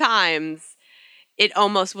so many times, it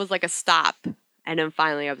almost was like a stop. And then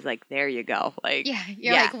finally I was like, there you go. Like, Yeah,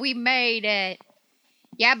 you're like, we made it.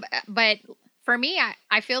 Yeah, but for me,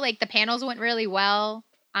 I feel like the panels went really well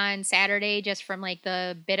on Saturday just from like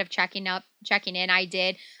the bit of checking in I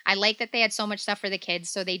did. I like that they had so much stuff for the kids.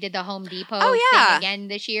 So they did the Home Depot thing again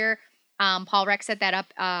this year. Paul Rex set that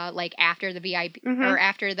up like after the VIP or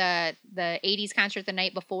after the 80s concert the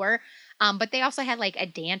night before. But they also had like a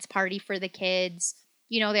dance party for the kids.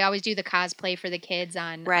 They always do the cosplay for the kids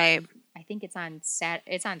on right. I think it's on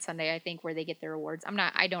Sunday, I think, where they get their awards.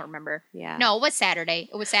 I don't remember. Yeah. No, it was Saturday.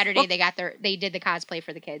 It was Saturday Well- they did the cosplay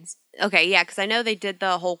for the kids. Okay, yeah, because I know they did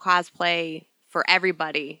the whole cosplay for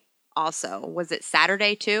everybody also. Was it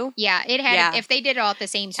Saturday too? Yeah, it had. Yeah. If they did it all at the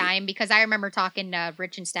same time, because I remember talking to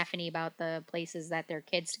Rich and Stephanie about the places that their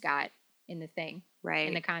kids got in the thing, Right.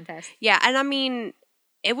 in the contest. Yeah, and I mean,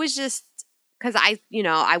 it was just because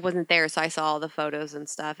I wasn't there, so I saw all the photos and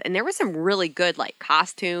stuff, and there were some really good like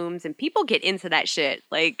costumes, and people get into that shit.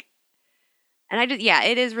 Like, and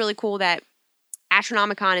it is really cool that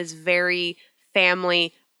Astronomicon is very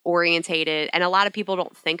family orientated, and a lot of people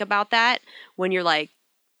don't think about that when you're like,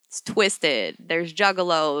 it's twisted, there's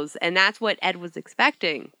juggalos, and that's what Ed was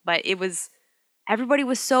expecting. But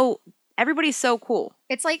everybody's so cool.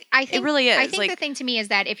 It's like, I think It really is. I think like, the thing to me is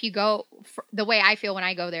that if you go, the way I feel when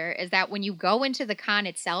I go there is that when you go into the con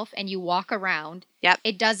itself and you walk around, Yep.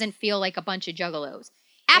 it doesn't feel like a bunch of juggalos.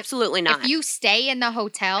 absolutely not. If you stay in the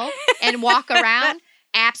hotel and walk around,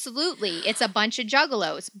 absolutely, it's a bunch of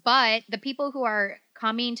juggalos. But the people who are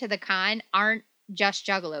coming to the con aren't just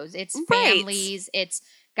juggalos. It's Right. families. It's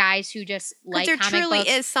guys who just like there comic truly books,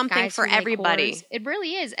 is something guys for who like everybody. horrors. It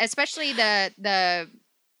really is, especially the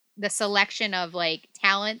selection of like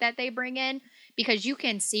talent that they bring in, because you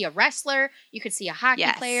can see a wrestler, you could see a hockey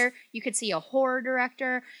Yes. player, you could see a horror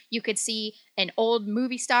director, you could see an old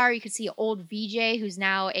movie star, you could see an old VJ who's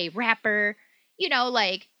now a rapper,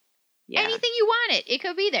 like Yeah. anything you want it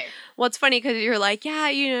could be there. Well, it's funny because you're like, yeah,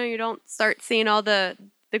 you don't start seeing all the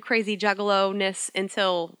crazy juggalo-ness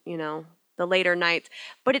until, the later nights.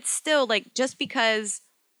 But it's still like, just because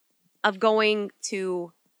of going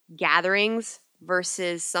to gatherings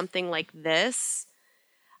versus something like this,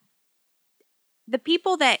 the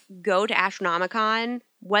people that go to Astronomicon,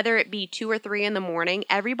 whether it be 2 or 3 in the morning,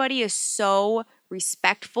 everybody is so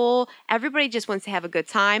respectful. Everybody just wants to have a good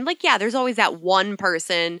time. Like, yeah, there's always that one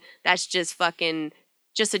person that's just fucking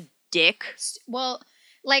just a dick. Well,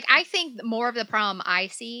 like, I think more of the problem I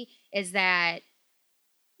see is that,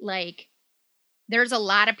 like, there's a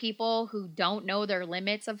lot of people who don't know their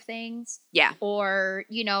limits of things. Yeah. Or,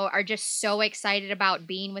 are just so excited about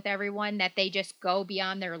being with everyone that they just go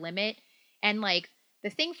beyond their limit. And, like, the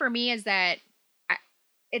thing for me is that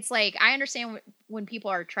it's like, I understand when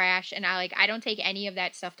people are trash, and I don't take any of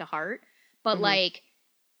that stuff to heart. But, Mhm. like,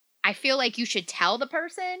 I feel like you should tell the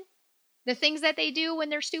person the things that they do when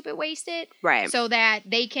they're stupid wasted. Right. So that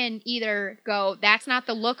they can either go, that's not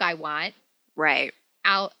the look I want. Right.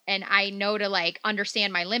 Out, and I know to like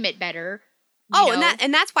understand my limit better. Oh,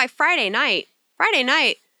 and that's why Friday night,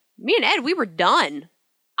 me and Ed, we were done.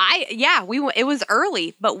 It was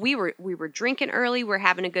early, but we were drinking early. We were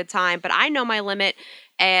having a good time, but I know my limit,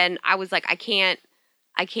 and I was like, I can't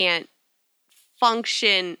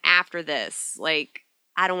function after this. Like,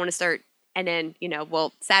 I don't want to start. And then,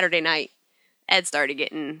 Saturday night, Ed started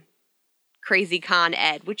getting crazy con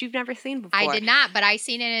Ed, which you've never seen before. I did not, but I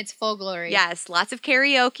seen it in its full glory. Yes, lots of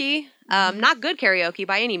karaoke. Not good karaoke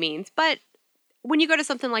by any means, but when you go to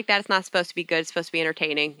something like that, it's not supposed to be good. It's supposed to be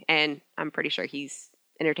entertaining, and I'm pretty sure he's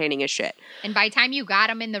entertaining as shit. And by the time you got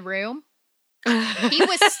him in the room, he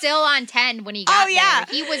was still on 10 when he got yeah.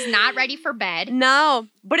 there. He was not ready for bed. No,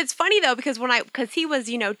 but it's funny though, because because he was,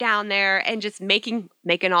 down there and just making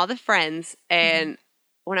all the friends, and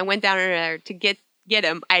when I went down there to get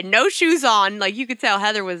him, I had no shoes on. Like, you could tell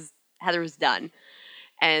Heather was done.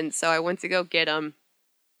 And so I went to go get him.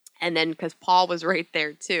 And then, because Paul was right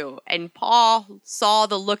there too. And Paul saw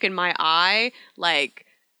the look in my eye, like,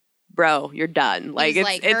 bro, you're done. Like, He's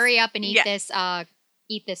like, hurry up and eat this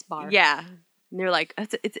bar. Yeah. And they're like,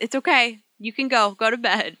 it's okay. You can go to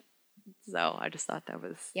bed. So I just thought that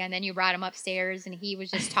was. Yeah, and then you brought him upstairs and he was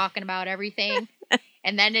just talking about everything.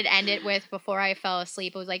 And then it ended with, before I fell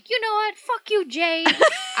asleep, it was like, you know what? Fuck you, Jade.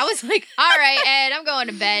 I was like, all right, Ed, I'm going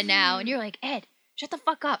to bed now. And you're like, Ed, shut the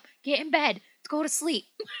fuck up. Get in bed. Let's go to sleep.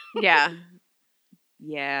 Yeah.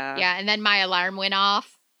 Yeah. Yeah, and then my alarm went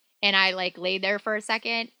off. And I like laid there for a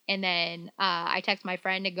second. And then I texted my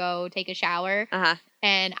friend to go take a shower. Uh-huh.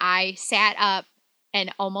 And I sat up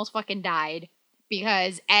and almost fucking died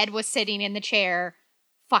because Ed was sitting in the chair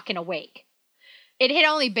fucking awake. It had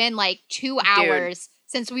only been like 2 hours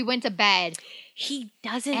since we went to bed. He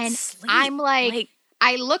doesn't And sleep. I'm like,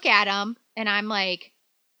 I look at him and I'm like,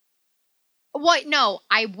 what? No,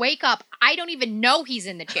 I wake up. I don't even know he's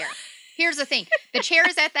in the chair. Here's the thing. The chair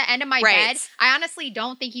is at the end of my bed. I honestly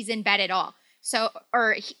don't think he's in bed at all.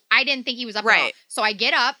 I didn't think he was up at all. So I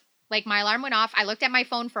get up, like my alarm went off. I looked at my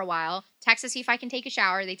phone for a while, text to see if I can take a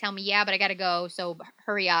shower. They tell me, yeah, but I got to go. So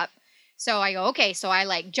hurry up. So I go, okay. So I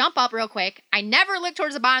like jump up real quick. I never look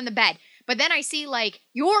towards the bottom of the bed, but then I see like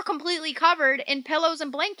you're completely covered in pillows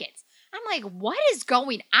and blankets. I'm like, what is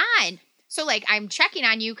going on? So like I'm checking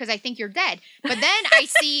on you because I think you're dead. But then I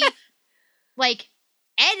see like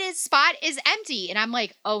Ed's spot is empty. And I'm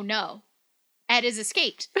like, oh no, Ed has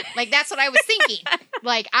escaped. Like, that's what I was thinking.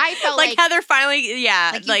 Like, I felt like Heather finally,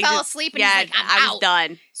 yeah. like he fell asleep and he's like, I'm I out. was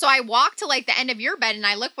done. So I walked to like the end of your bed and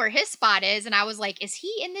I look where his spot is and I was like, is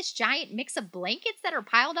he in this giant mix of blankets that are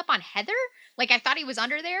piled up on Heather? Like, I thought he was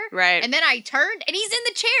under there. Right. And then I turned and he's in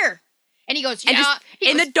the chair. And he goes, yeah. And just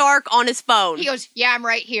in the dark on his phone. He goes, yeah, I'm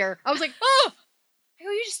right here. I was like, oh. I go,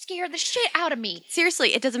 you just scared the shit out of me.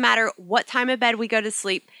 Seriously, it doesn't matter what time of bed we go to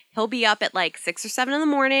sleep. He'll be up at like 6 or 7 in the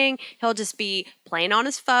morning. He'll just be playing on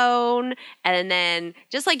his phone. And then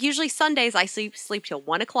just like usually Sundays, I sleep till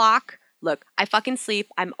 1 o'clock. Look, I fucking sleep.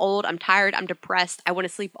 I'm old. I'm tired. I'm depressed. I want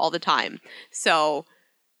to sleep all the time. So,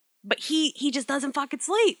 but he just doesn't fucking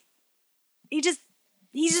sleep. He's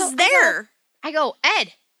just there. I go,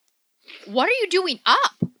 Ed, what are you doing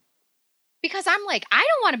up? Because I'm like, I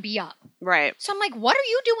don't want to be up. Right. So I'm like, what are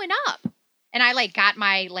you doing up? And I like got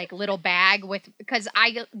my like little bag because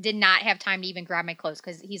I did not have time to even grab my clothes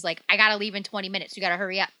because he's like, I got to leave in 20 minutes. You got to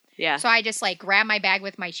hurry up. Yeah. So I just like grab my bag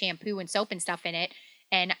with my shampoo and soap and stuff in it.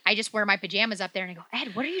 And I just wear my pajamas up there and I go,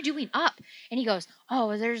 Ed, what are you doing up? And he goes,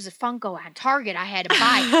 oh, there's a Funko on Target I had to buy.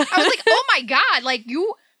 I was like, oh my God, like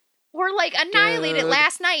you were like annihilated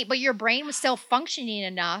last night, but your brain was still functioning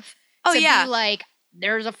enough to be like,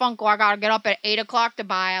 there's a Funko I gotta get up at 8 o'clock to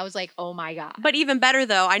buy. I was like, oh my God. But even better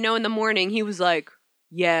though, I know in the morning he was like,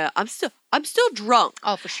 yeah, I'm still drunk.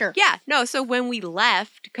 Oh, for sure. Yeah, no, so when we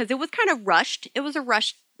left, because it was kind of rushed, it was a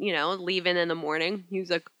rush, leaving in the morning. He was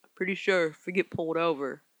like, pretty sure if we get pulled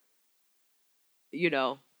over,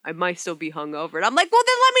 I might still be hungover. And I'm like, well,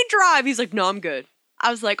 then let me drive. He's like, no, I'm good.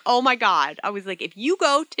 I was like, oh my God. I was like, if you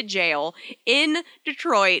go to jail in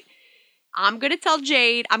Detroit, I'm going to tell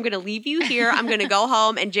Jade, I'm going to leave you here. I'm going to go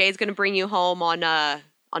home and Jade's going to bring you home on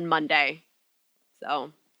Monday.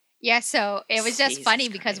 So. Yeah, so it was just Jesus funny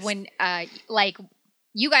Christ. because when,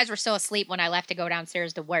 you guys were still asleep when I left to go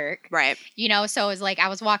downstairs to work. Right. So it was like I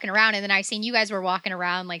was walking around and then I seen you guys were walking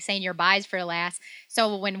around like saying your byes for last.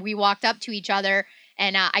 So when we walked up to each other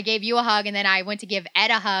and I gave you a hug and then I went to give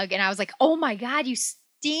Ed a hug and I was like, oh my God, you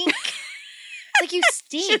stink. Like, you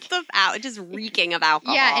stink. Just reeking of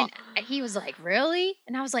alcohol. Yeah, and he was like, really?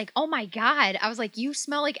 And I was like, oh my God. I was like, you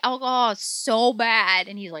smell like alcohol so bad.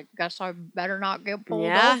 And he's like, guess I better not get pulled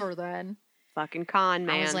over then. Fucking con,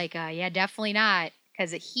 man. I was like, yeah, definitely not.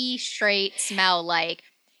 Because he straight smelled like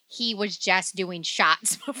he was just doing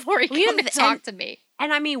shots before he came to talk to me.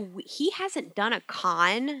 And I mean, he hasn't done a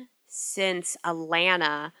con since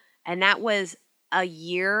Atlanta. And that was a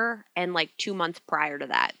year and like 2 months prior to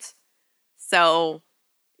that. So,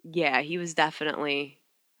 yeah, he was definitely,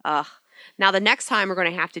 Now, the next time we're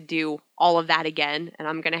going to have to do all of that again, and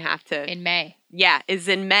I'm going to have to... In May. Yeah, is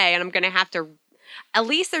in May, and I'm going to have to... At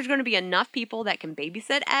least there's going to be enough people that can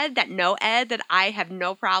babysit Ed, that know Ed, that I have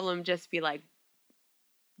no problem just be like,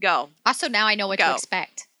 go. Also, now I know what to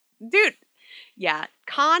expect. Dude, yeah,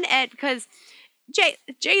 con Ed, because...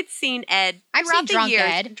 Jade's seen Ed I've throughout seen the drunk years.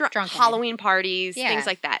 Ed. Drunk Halloween parties, Yeah. things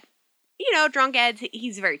like that. Drunk Ed,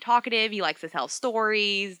 he's very talkative. He likes to tell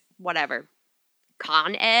stories, whatever.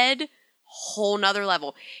 Con Ed, whole nother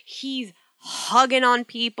level. He's hugging on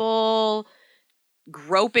people,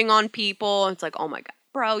 groping on people. It's like, oh my God,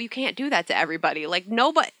 bro, you can't do that to everybody. Like,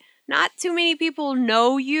 not too many people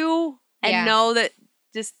know you and know that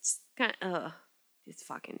just kind of, it's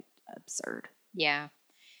fucking absurd. Yeah.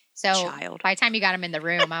 So by the time you got him in the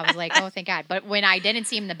room, I was like, oh, thank God. But when I didn't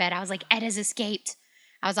see him in the bed, I was like, Ed has escaped.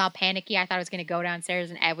 I was all panicky. I thought I was going to go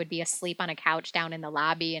downstairs and Ed would be asleep on a couch down in the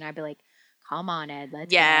lobby. And I'd be like, come on, Ed,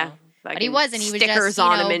 let's go. But he wasn't. He was stickers just,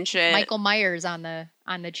 on him and shit. Michael Myers on the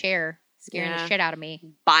chair, scaring the shit out of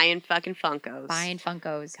me. Buying fucking Funkos.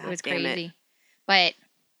 It was damn crazy. it. But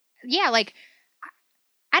yeah, like,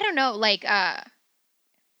 I don't know. Like,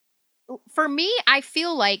 for me, I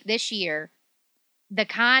feel like this year, the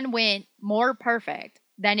con went more perfect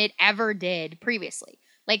than it ever did previously.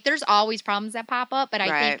 Like, there's always problems that pop up, but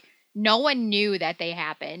I think no one knew that they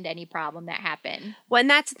happened, any problem that happened. Well, and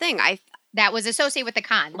that's the thing. That was associated with the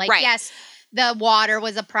con. Like, yes, the water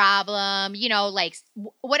was a problem, like,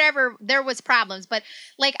 whatever, there was problems. But,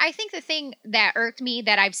 like, I think the thing that irked me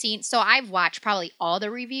that I've seen, so I've watched probably all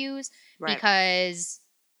the reviews because,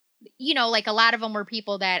 like, a lot of them were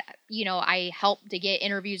people that, I helped to get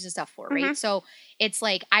interviews and stuff for, right? Mm-hmm. So, it's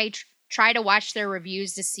like, I try to watch their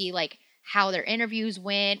reviews to see, like, how their interviews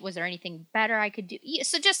went. Was there anything better I could do?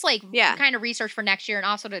 So just like kind of research for next year and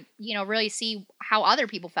also to, really see how other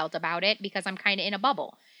people felt about it because I'm kind of in a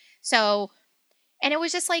bubble. So, and it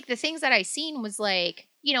was just like the things that I seen was like,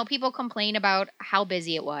 people complain about how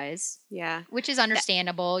busy it was. Yeah. Which is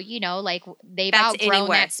understandable, like they've outgrown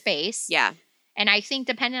that space. Yeah. And I think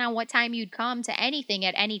depending on what time you'd come to anything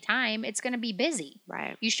at any time, it's going to be busy.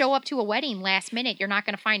 Right. You show up to a wedding last minute, you're not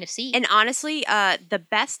going to find a seat. And honestly, the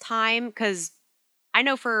best time, because I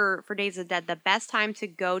know for Days of the Dead, the best time to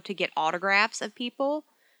go to get autographs of people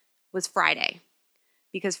was Friday.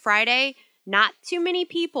 Because Friday, not too many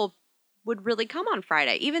people would really come on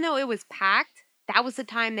Friday. Even though it was packed, that was the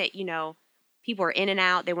time that, people are in and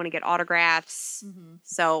out. They want to get autographs. Mm-hmm.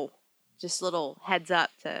 So just little heads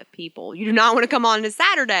up to people. You do not want to come on a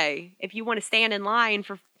Saturday if you want to stand in line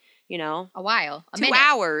for, a while, a 2 minute.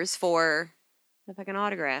 hours for a fucking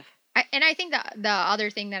autograph. I think the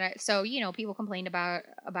other thing that people complained about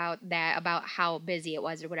that, about how busy it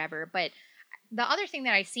was or whatever. But the other thing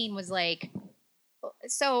that I seen was like,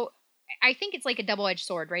 so I think it's like a double-edged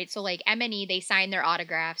sword, right? So like M&E, they sign their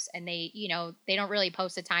autographs and they don't really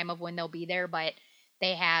post a time of when they'll be there, but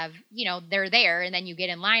they have, they're there and then you get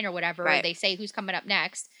in line or whatever. Right. They say who's coming up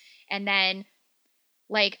next. And then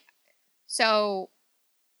like, so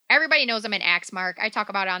everybody knows I'm an Axe Mark. I talk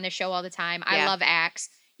about it on this show all the time. I love Axe.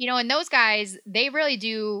 And those guys, they really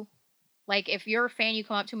do, like, if you're a fan, you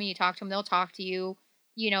come up to them and you talk to them, they'll talk to you.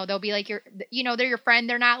 They'll be like they're your friend.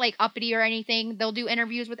 They're not like uppity or anything. They'll do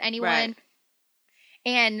interviews with anyone. Right.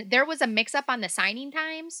 And there was a mix up on the signing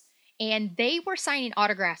times and they were signing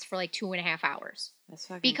autographs for like 2.5 hours. That's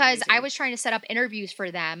fucking because crazy. I was trying to set up interviews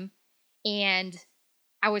for them and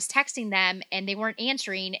I was texting them and they weren't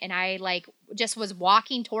answering. And I like just was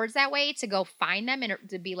walking towards that way to go find them and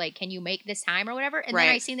to be like, can you make this time or whatever? And then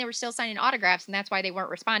I seen they were still signing autographs and that's why they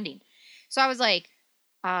weren't responding. So I was like,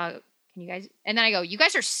 can you guys, and then I go, you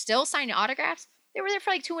guys are still signing autographs? They were there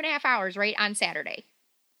for like 2.5 hours, right, on Saturday.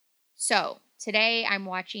 So today I'm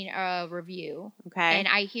watching a review. Okay. And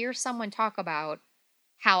I hear someone talk about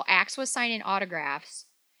how Axe was signing autographs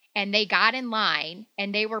and they got in line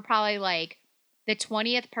and they were probably like the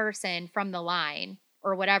 20th person from the line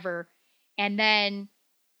or whatever. And then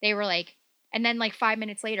they were like, and then like 5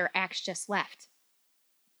 minutes later, Axe just left.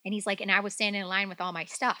 And he's like, and I was standing in line with all my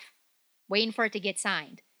stuff, waiting for it to get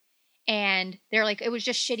signed. And they're like, it was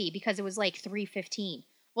just shitty because it was like 3:15.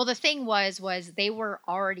 Well, the thing was they were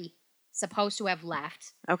already supposed to have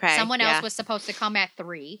left. Okay. Someone else was supposed to come at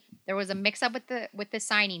 3. There was a mix up with the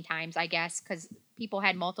signing times, I guess, because people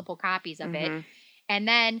had multiple copies of it. And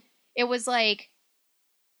then it was like,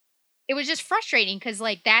 it was just frustrating because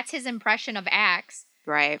like that's his impression of Axe.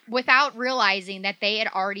 Right. Without realizing that they had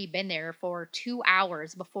already been there for 2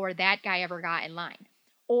 hours before that guy ever got in line.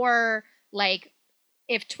 Or like,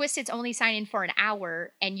 if Twisted's only signing for an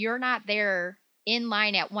hour and you're not there in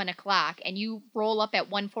line at 1:00 and you roll up at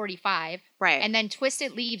 1:45, right, and then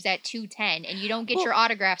Twisted leaves at 2:10 and you don't get your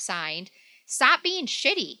autograph signed, stop being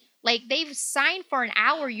shitty. Like, they've signed for an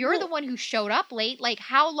hour. You're the one who showed up late. Like,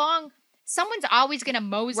 how long? Someone's always going to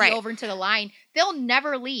mosey over into the line. They'll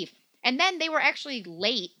never leave. And then they were actually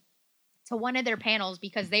late to one of their panels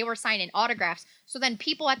because they were signing autographs. So then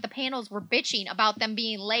people at the panels were bitching about them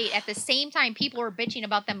being late. At the same time, people were bitching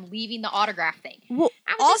about them leaving the autograph thing. Well,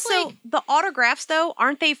 also, the autographs, though,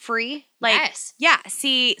 aren't they free? Like, yes. Yeah,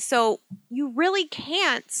 see, so you really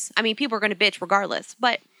can't. I mean, people are going to bitch regardless.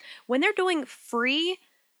 But when they're doing free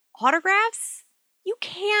autographs, you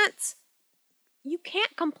can't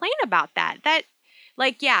complain about that. That,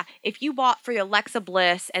 like, yeah, if you bought for Alexa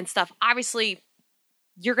Bliss and stuff, obviously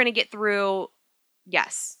you're going to get through.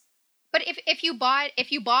 Yes. But if you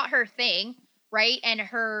bought her thing, right, and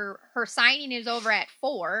her signing is over at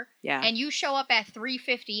 4, and you show up at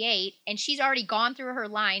 3:58 and she's already gone through her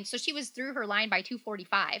line, so she was through her line by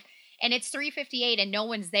 2:45 and it's 3:58 and no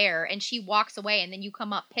one's there and she walks away and then you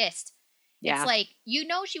come up pissed. It's like,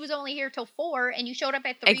 she was only here till 4 and you showed up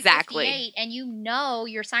at 3:58 and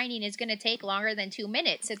your signing is going to take longer than 2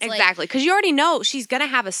 minutes. It's exactly, because you already know she's going to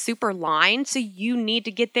have a super line, so you need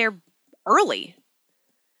to get there early.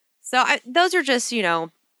 So those are just,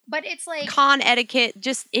 but it's like con etiquette,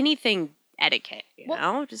 just anything etiquette,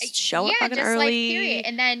 just show up fucking early. Like, period.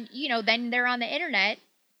 And then, then they're on the internet.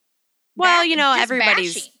 Well,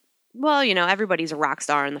 everybody's a rock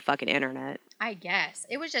star on the fucking internet. I guess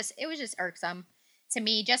it was just irksome to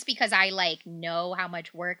me, just because I know how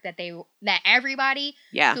much work that everybody,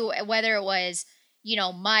 who, whether it was,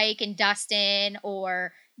 Mike and Dustin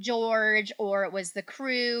or George, or it was the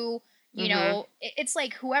crew, it's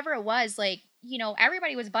like whoever it was,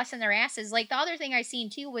 everybody was busting their asses. Like, the other thing I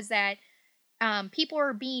seen too was that people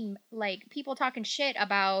were being people talking shit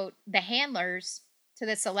about the handlers to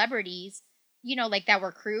the celebrities, that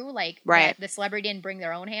were crew, that the celebrity didn't bring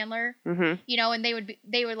their own handler, and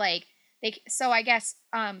so I guess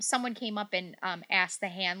someone came up and asked the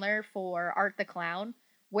handler for Art the Clown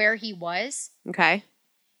where he was. Okay.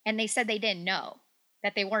 And they said they didn't know,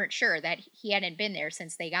 that they weren't sure, that he hadn't been there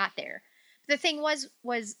since they got there. But the thing was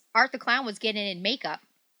Art the Clown was getting in makeup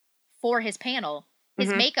for his panel. His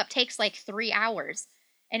makeup takes like 3 hours,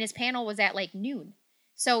 and his panel was at like noon.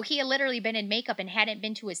 So he had literally been in makeup and hadn't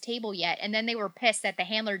been to his table yet. And then they were pissed that the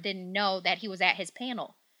handler didn't know that he was at his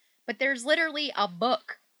panel. But there's literally a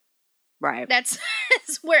book. Right. That's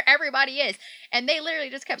where everybody is. And they literally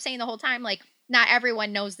just kept saying the whole time, like, not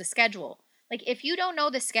everyone knows the schedule. Like, if you don't know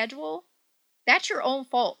the schedule, that's your own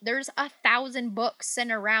fault. There's 1,000 books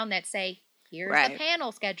sitting around that say, here's the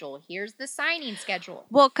panel schedule. Here's the signing schedule.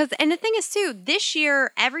 Well, and the thing is, too, this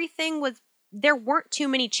year, there weren't too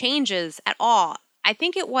many changes at all. I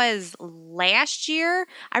think it was last year.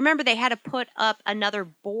 I remember they had to put up another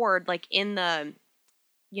board, like, in the,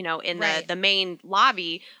 the main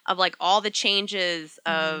lobby of, like, all the changes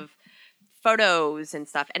of photos and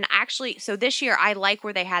stuff. And actually, so this year, I like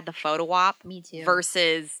where they had the photo op. Me too.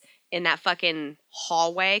 Versus in that fucking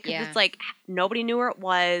hallway. Because it's like, nobody knew where it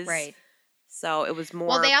was. Right. So it was more.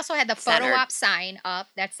 Well, they also had the photo centered. op sign up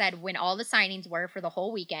that said when all the signings were for the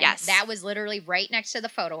whole weekend. Yes. That was literally right next to the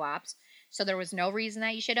photo ops. So there was no reason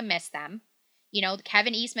that you should have missed them.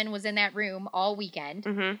 Kevin Eastman was in that room all weekend.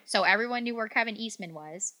 Mm-hmm. So everyone knew where Kevin Eastman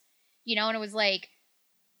was. And it was like,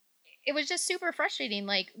 it was just super frustrating.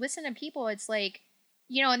 Like, listen to people. It's like,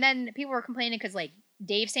 and then people were complaining because, like,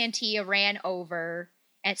 Dave Santia ran over.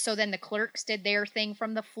 And so then the clerks did their thing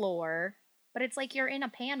from the floor. But it's like, you're in a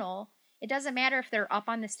panel. It doesn't matter if they're up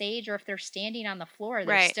on the stage or if they're standing on the floor.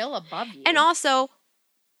 They're still above you. And also,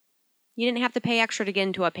 you didn't have to pay extra to get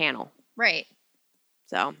into a panel. Right.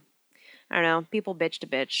 So, I don't know. People bitch to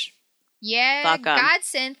bitch. Yeah. Fuck 'em.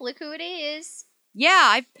 Godsynth. Look who it is.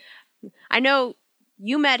 Yeah. I know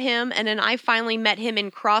you met him, and then I finally met him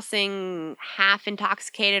in Crossing half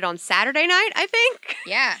intoxicated on Saturday night, I think.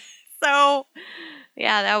 Yeah. So,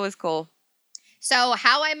 yeah, that was cool. So,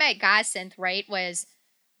 how I met Godsynth, right, was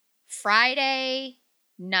Friday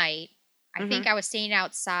night. I think I was standing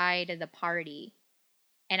outside of the party,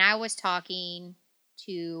 and I was talking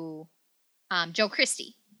to Joe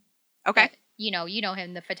Christie. Okay. You know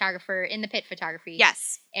him, the photographer in the Pit Photography.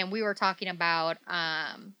 Yes. And we were talking about,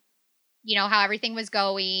 how everything was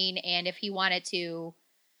going and if he wanted to,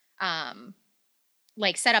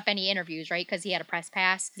 set up any interviews, right? Because he had a press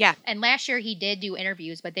pass. Yeah. And last year he did do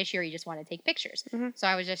interviews, but this year he just wanted to take pictures. Mm-hmm. So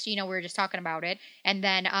I was just, we were just talking about it. And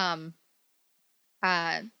then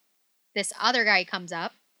this other guy comes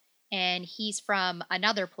up, and he's from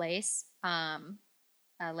another place,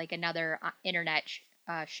 like another internet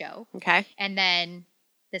show. Okay. And then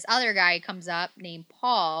this other guy comes up named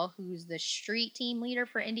Paul, who's the street team leader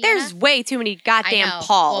for Indiana. There's way too many goddamn I know.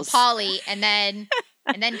 Pauls. Well, Paulie, and then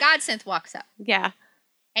Godsynth walks up, Yeah.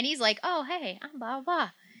 and he's like, "Oh, hey, I'm blah blah,"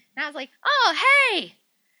 and I was like, "Oh, hey,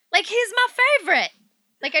 like he's my favorite."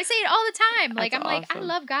 Like I say it all the time. Like That's I'm like, I awesome.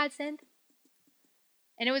 love Godsynth,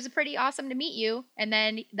 and it was pretty awesome to meet you. And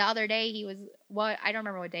then the other day he was I don't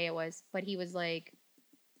remember what day it was, but he was like,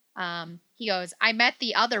 he goes, "I met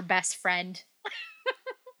the other best friend."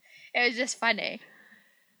 It was just funny.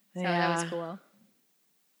 So that was cool.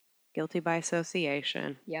 Guilty by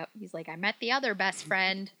association. Yep. He's like, "I met the other best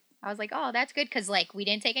friend." I was like, "Oh, that's good," because like we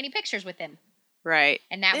didn't take any pictures with him, Right.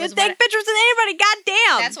 and that They was didn't take pictures with anybody.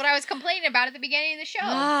 Goddamn. that's what I was complaining about at the beginning of the show.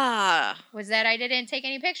 Ah. Was that I didn't take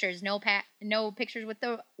any pictures. No pictures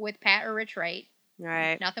with Pat or Rich Wright.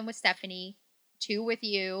 Right. Nothing with Stephanie. 2 with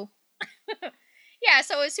you. Yeah,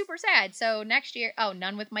 so it was super sad. So next year,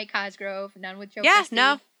 none with Mike Cosgrove, none with Joe. Yeah, Christie.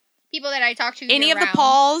 no. People that I talked to. Any of the year-round.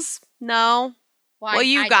 Pauls? No. Well,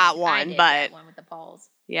 you I got did. one, I did but get one with the Pauls.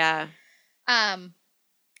 yeah.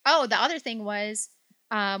 Oh, the other thing was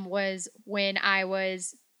when I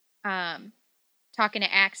was talking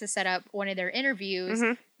to Axe to set up one of their interviews,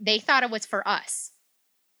 Mm-hmm. they thought it was for us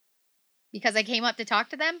because I came up to talk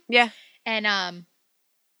to them. Yeah. And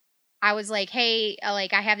I was like, "Hey,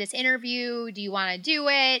 like I have this interview. Do you want to do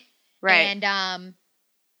it?" Right. And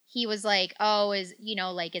he was like, "Oh, is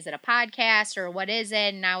it a podcast or what is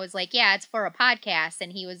it?" And I was like, "Yeah, it's for a podcast."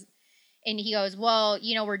 And he goes, "Well,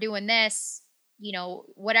 we're doing this,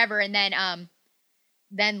 whatever." And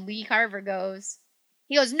then Lee Carver goes,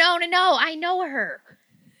 "No, I know her."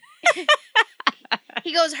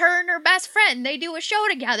 He goes, "Her and her best friend, they do a show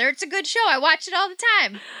together. It's a good show. I watch it all the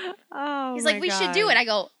time." Oh, He's like, "We should do it." I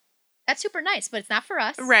go, "That's super nice, but it's not for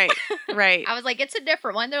us." Right. Right. I was like, "It's a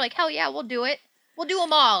different one." They're like, "Hell yeah, we'll do it. We'll do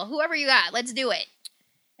them all. Whoever you got, let's do it."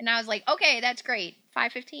 And I was like, "Okay, that's great.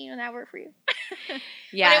 5:15, will that work for you?"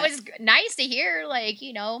 Yeah. But it was nice to hear, like,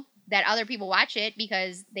 that other people watch it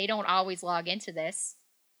because they don't always log into this.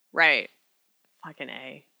 Right. Fucking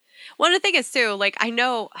A. Well, the thing is too, like I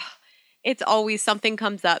know it's always something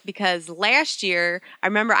comes up because last year I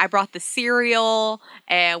remember I brought the cereal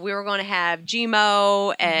and we were going to have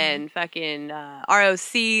GMO and fucking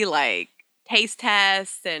ROC like taste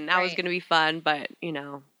test and that was Right. going to be fun, but you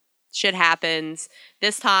know, shit happens.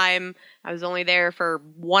 This time I was only there for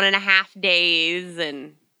 1.5 days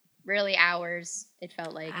and Really hours, it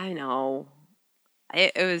felt like. I know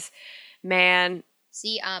it was, man,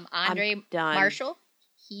 See, Andre done. Marshall,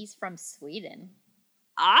 he's from Sweden.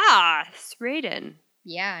 Sweden.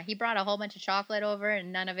 Yeah, he brought a whole bunch of chocolate over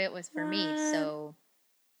and none of it was for me, What? so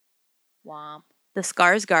womp. The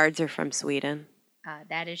Skarsgårds are from Sweden.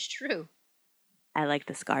 That is true. I like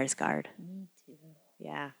the Skarsgård. Me too.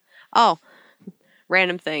 Yeah. Oh,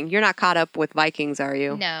 random thing. You're not caught up with Vikings, are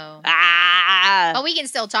you? No. Ah. But we can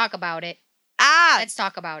still talk about it. Let's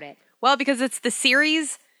talk about it. Well, because it's the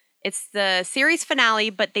series finale,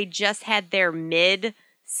 but they just had their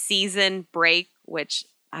mid-season break, which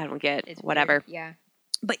I don't get. It's Whatever. weird. Yeah.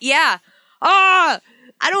 But yeah. I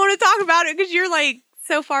don't want to talk about it because you're like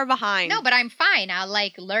so far behind. No, but I'm fine. I'll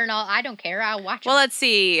like learn all. I don't care. I'll watch Well, it. let's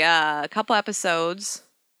see. A couple episodes.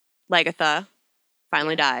 Lagatha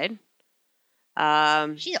finally died.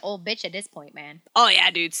 She's an old bitch at this point, man. Oh yeah,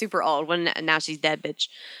 dude, super old. When now she's dead, bitch.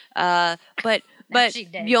 But She's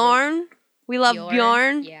dead, Bjorn, we love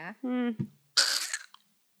Bjorn. Yeah.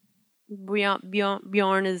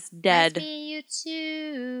 Bjorn is dead. Nice meeting you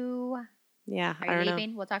too. Yeah, Are I you don't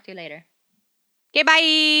leaving? We'll talk to you later. know. Okay,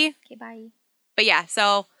 bye. Okay, bye. But yeah,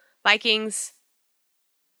 so Vikings.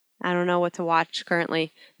 I don't know what to watch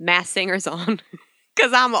currently. Mass Singer's on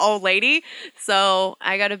because I'm an old lady, so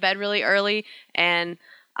I go to bed really early and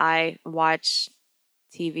I watch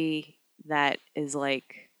TV that is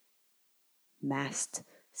like Masked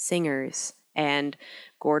Singers and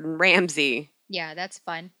Gordon Ramsay. Yeah, that's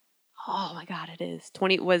fun. Oh my god, it is.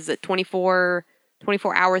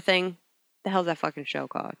 24-hour thing. The hell's that fucking show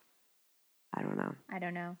called? I don't know. I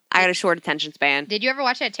don't know. I got a short attention span. Did you ever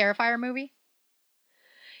watch that Terrifier movie?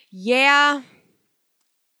 Yeah.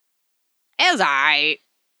 It was alright.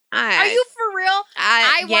 Are you for real?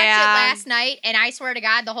 I watched it yeah. last night, and I swear to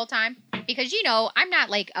God, the whole time, because I'm not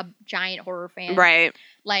like a giant horror fan. Right.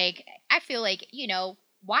 Like, I feel like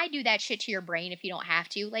why do that shit to your brain if you don't have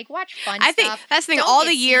to? Like, watch fun I think stuff. that's the thing. Don't All get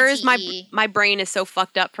the years, CTE. my brain is so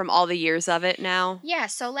fucked up from all the years of it now. Yeah,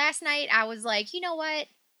 so last night I was like, you know what?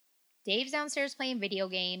 Dave's downstairs playing video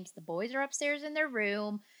games. The boys are upstairs in their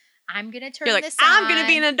room. I'm going to turn You're like, this I'm on. going to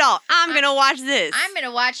be an adult. I'm going to watch this. I'm going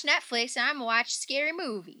to watch Netflix and I'm going to watch a scary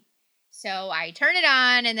movie. So I turn it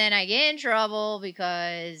on and then I get in trouble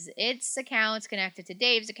because its account's connected to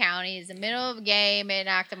Dave's account. He's in the middle of a game and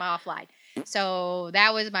knocked him offline. So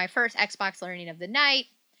that was my first Xbox learning of the night.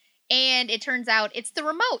 And it turns out it's the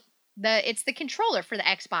remote. It's the controller for the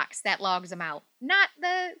Xbox that logs him out, not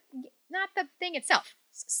the thing itself.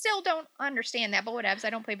 Still don't understand that, but whatevs. I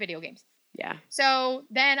don't play video games. Yeah. So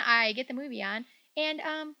then I get the movie on, and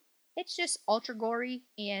it's just ultra gory,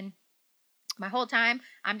 and my whole time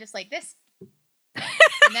I'm just like this,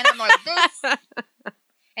 and then I'm like this,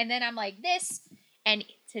 and then I'm like this, and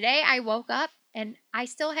today I woke up and I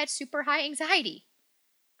still had super high anxiety.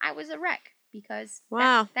 I was a wreck because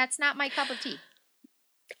Wow. that's not my cup of tea.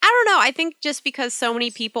 I don't know. I think just because so many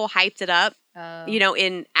people hyped it up, Oh.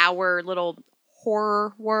 in our little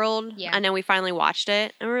horror world, Yeah. and then we finally watched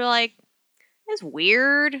it, and we were like, it's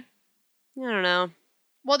weird. I don't know.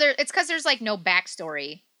 Well, it's because there's like no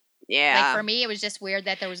backstory. Yeah. Like for me, it was just weird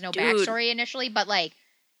that there was no Dude. backstory initially, but like,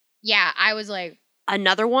 yeah, I was like,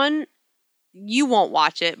 Another one, you won't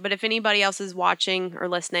watch it, but if anybody else is watching or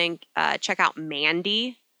listening, check out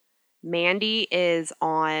Mandy. Mandy is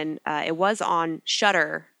on, it was on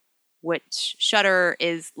Shudder, which Shudder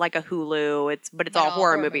is like a Hulu, but it's all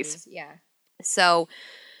horror movies. Yeah. So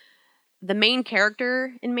the main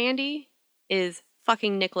character in Mandy is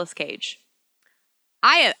fucking Nicolas Cage.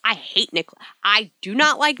 I hate I do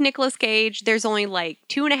not like Nicolas Cage. There's only like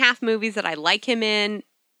 2.5 movies that I like him in.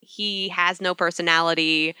 He has no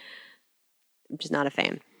personality. I'm just not a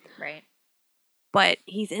fan. Right. But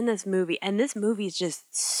he's in this movie, and this movie is just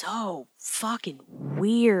so fucking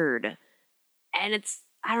weird. And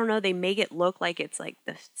I don't know, they make it look like it's like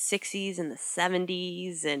the 60s and the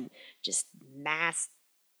 70s and just mass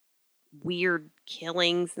weird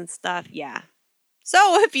killings and stuff. Yeah.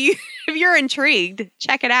 So if you're intrigued,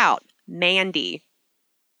 check it out. Mandy.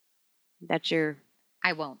 That's your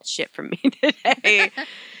I won't. shit from me today.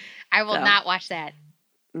 I will So. not watch that.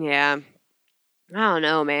 Yeah. I don't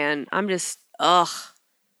know, man. I'm just ugh.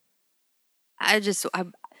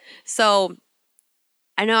 So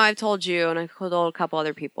I know I've told you and I've told a couple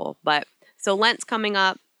other people, but so Lent's coming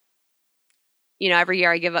up. every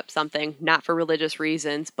year I give up something, not for religious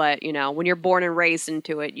reasons, but, when you're born and raised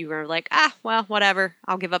into it, you're like, well, whatever,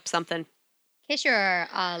 I'll give up something. In case you're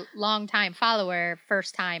a long-time follower,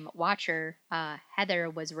 first-time watcher, Heather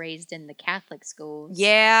was raised in the Catholic schools.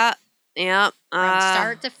 Yeah. From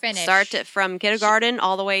start to finish. From kindergarten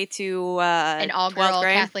all the way to an all-girl 12th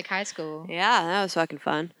grade. Catholic high school. Yeah, that was fucking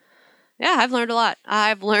fun. Yeah, I've learned a lot.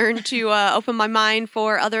 I've learned to open my mind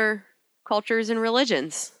for other cultures and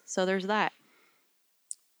religions. So there's that.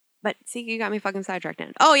 But see, you got me fucking sidetracked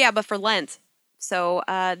now. Oh yeah, but for Lent. So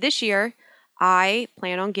this year, I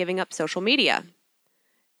plan on giving up social media.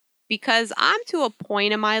 Because I'm to a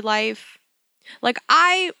point in my life, like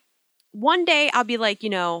one day I'll be like,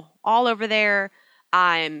 all over there.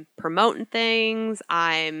 I'm promoting things.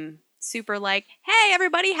 I'm super like, hey,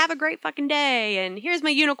 everybody, have a great fucking day. And here's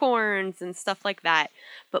my unicorns and stuff like that.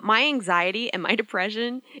 But my anxiety and my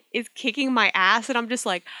depression is kicking my ass. And I'm just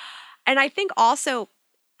like, and I think also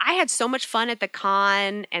I had so much fun at the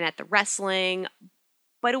con and at the wrestling,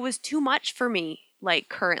 but it was too much for me, like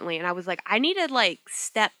currently. And I was like, I need to like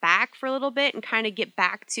step back for a little bit and kind of get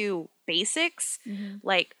back to basics,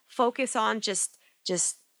 like focus on just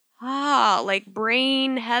like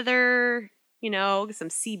brain Heather, some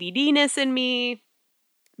CBD-ness in me.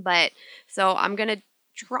 But so I'm going to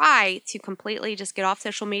try to completely just get off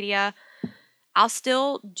social media. I'll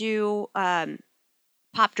still do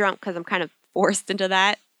Pop Drunk because I'm kind of forced into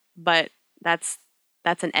that, but that's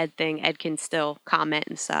an Ed thing. Ed can still comment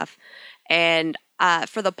and stuff. And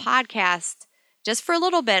for the podcast, just for a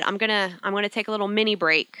little bit, I'm gonna take a little mini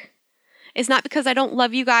break. It's not because I don't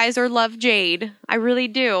love you guys or love Jade. I really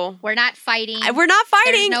do. We're not fighting. We're not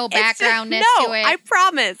fighting. There's no backgroundness to it. I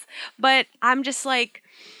promise. But I'm just like,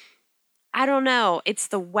 I don't know. It's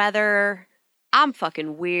the weather. I'm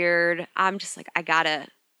fucking weird. I'm just like, I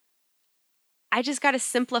just gotta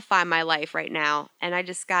simplify my life right now. And I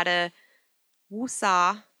just gotta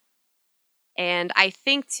woosah. And I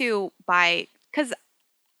think too, because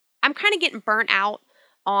I'm kind of getting burnt out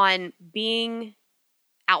on being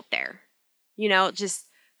out there. Just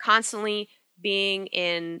constantly being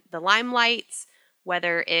in the limelights,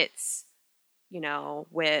 whether it's,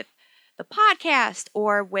 with the podcast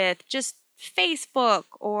or with just Facebook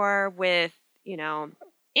or with,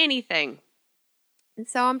 anything. And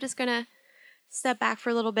so I'm just going to step back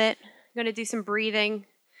for a little bit. I'm going to do some breathing,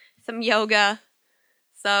 some yoga,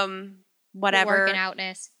 some whatever. Working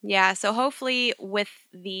outness. Yeah. So hopefully with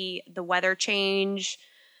the weather change,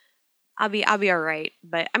 I'll be all right.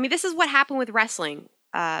 But I mean, this is what happened with wrestling.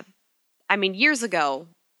 Years ago,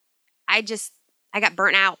 I got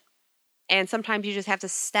burnt out, and sometimes you just have to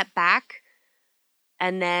step back,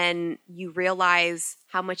 and then you realize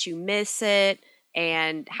how much you miss it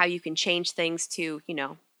and how you can change things to,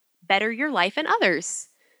 better your life and others.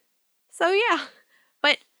 So yeah,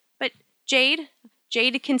 but Jade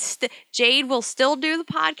will still do the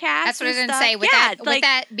podcast. That's what I was going to say. With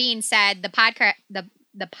that being said, the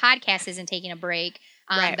podcast isn't taking a break.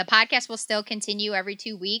 Right. The podcast will still continue every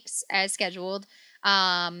 2 weeks as scheduled.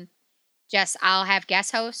 I'll have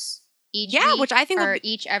guest hosts each week, which I think or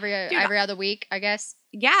every other week, I guess.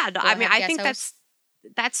 Yeah, We'll I think that's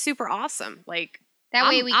super awesome. Like that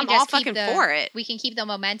way we can just keep for it. We can keep the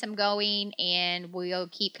momentum going, and we'll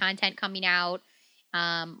keep content coming out.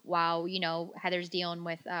 While Heather's dealing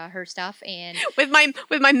with her stuff and with my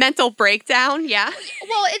mental breakdown, yeah.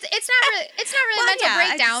 Well, it's not really mental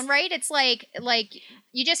breakdown, right? It's like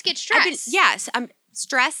you just get stressed. Yes, I'm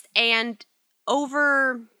stressed and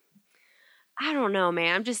over. I don't know,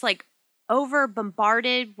 man. I'm just like over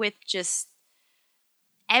bombarded with just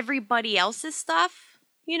everybody else's stuff.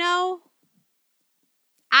 I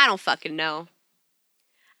don't fucking know.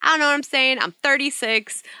 I don't know what I'm saying. I'm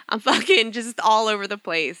 36. I'm fucking just all over the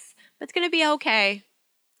place. But it's going to be okay.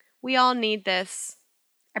 We all need this.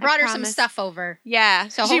 I brought her some stuff over. Yeah.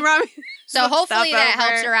 So hopefully that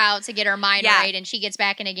helps her out to get her mind right and she gets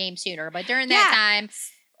back in a game sooner. But during that time,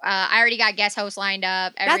 I already got guest hosts lined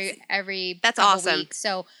up every couple awesome. weeks.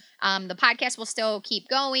 So the podcast will still keep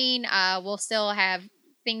going. We'll still have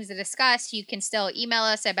things to discuss. You can still email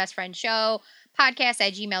us at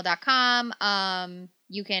bestfriendshowpodcast@gmail.com.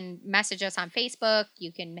 You can message us on Facebook.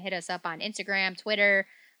 You can hit us up on Instagram, Twitter.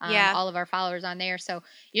 All of our followers on there. So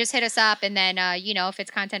you just hit us up, and then if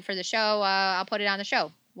it's content for the show, I'll put it on the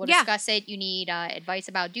show. We'll discuss it. You need advice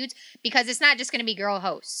about dudes, because it's not just going to be girl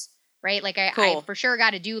hosts, right? Like I for sure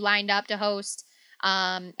got a dude lined up to host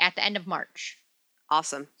at the end of March.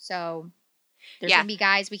 Awesome. So there's going to be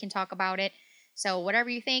guys. We can talk about it. So whatever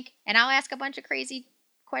you think, and I'll ask a bunch of crazy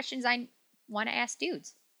questions I want to ask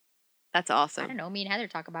dudes. That's awesome. I don't know. Me and Heather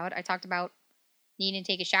talk about. I talked about needing to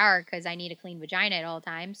take a shower because I need a clean vagina at all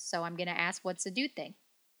times. So I'm going to ask, what's the dude thing?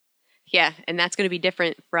 Yeah, and that's going to be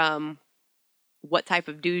different from what type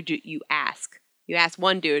of dude you ask. You ask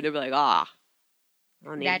one dude, they'll be like, I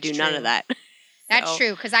don't need That's to do none true. of that. That's So-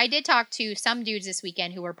 true, because I did talk to some dudes this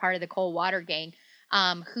weekend who were part of the cold water gang,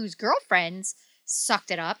 whose girlfriends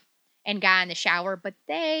sucked it up and got in the shower, but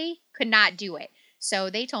they could not do it. So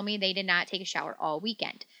they told me they did not take a shower all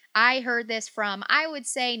weekend. I heard this from, I would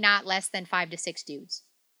say, not less than 5 to 6 dudes.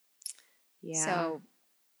 Yeah. So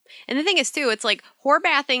And the thing is, too, it's like whore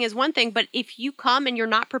bathing is one thing, but if you come and you're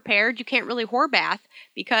not prepared, you can't really whore bath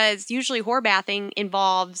because usually whore bathing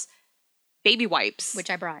involves baby wipes. which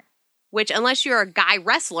I brought. Which, unless you're a guy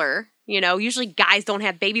wrestler, usually guys don't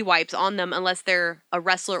have baby wipes on them unless they're a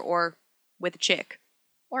wrestler or with a chick.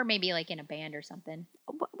 Or maybe like in a band or something.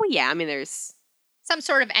 Well, yeah, I mean, there's... Some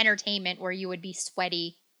sort of entertainment where you would be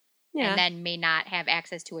sweaty Yeah. and then may not have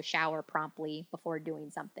access to a shower promptly before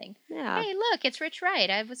doing something. Yeah. Hey, look, it's Rich Wright.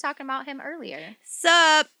 I was talking about him earlier.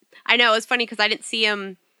 Sup? I know, it's funny because I didn't see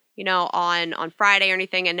him, on Friday or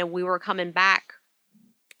anything, and then we were coming back.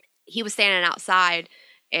 He was standing outside,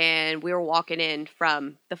 and we were walking in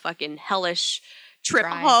from the fucking hellish trip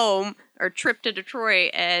Drive. home, or trip to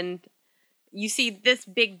Detroit, and you see this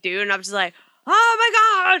big dude, and I'm just like, oh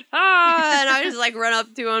my God! Ah! And I just like run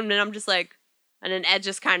up to him, and I'm just like, and then Ed's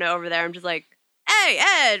just kind of over there. I'm just like, hey,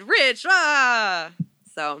 Ed, Rich, ah!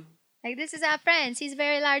 So, Like, this is our friend. He's a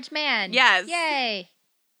very large man. yes. Yay.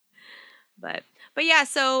 But yeah,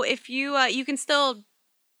 so if you you can still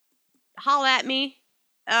holla at me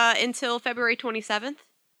until February 27th.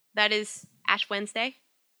 That is Ash Wednesday.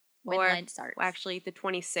 When Or- Lent starts. Well, actually, the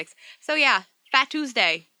 26th. So yeah, Fat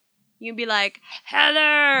Tuesday. You can be like,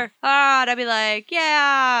 Heather! Ah, and I'd be like,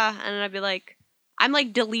 yeah. And I'd be like, I'm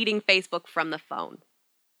like deleting Facebook from the phone.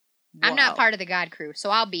 I'm not Whoa. part of the God crew, so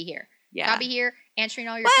I'll be here. Yeah. I'll be here answering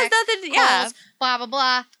all your Well, texts, it's nothing, yeah. calls, blah, blah,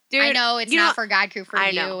 blah. Dude, I know it's you not know- for God crew for I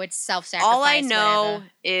you. know. It's self-sacrifice. All I know whatever.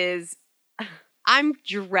 is I'm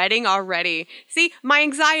dreading already. See, my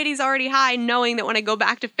anxiety's already high knowing that when I go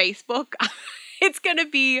back to Facebook, it's going to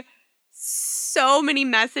be so many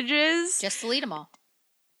messages. Just delete them all.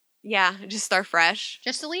 Yeah, just start fresh.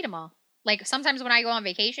 Just delete them all. Like, sometimes when I go on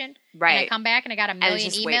vacation and I Right. come back and I got a And million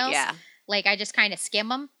just emails, wait, yeah. like, I just kind of skim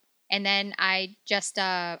them and then I just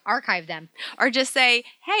archive them. Or just say,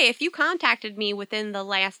 hey, if you contacted me within the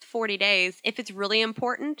last 40 days, if it's really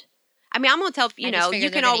important, I mean, I'm going to tell, I just you figured can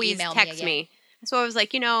they're gonna always email me text again. me. So I was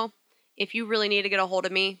like, if you really need to get a hold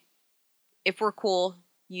of me, if we're cool,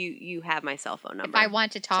 you have my cell phone number. If I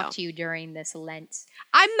want to talk So. to you during this Lent.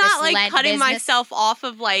 I'm not this like Lent cutting business. myself off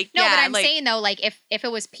of like, No, yeah, but I'm like, saying though, like if it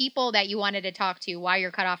was people that you wanted to talk to while you're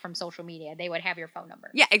cut off from social media, they would have your phone number.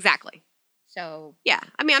 yeah, exactly. So Yeah.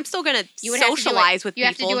 I mean, I'm still going to you would have to do it- socialize with you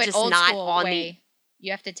have to people, do it just old not school on way.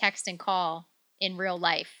 You have to text and call in real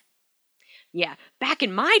life. yeah. Back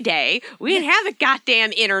in my day, we didn't have a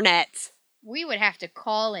goddamn internet. We would have to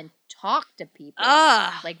call and talk to people.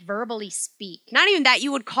 Ugh. Like verbally speak. Not even that.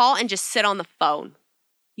 You would call and just sit on the phone.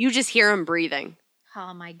 You just hear him breathing.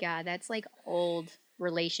 Oh my God, that's like old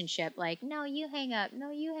relationship. Like, no, you hang up. No,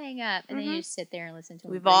 you hang up. And then you just sit there and listen to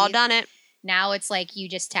them We've all breathe. done it. Now it's like you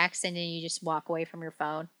just text and then you just walk away from your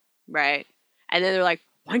phone. Right. And then they're like,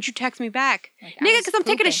 why don't you text me back? Like, I Nigga, was because I'm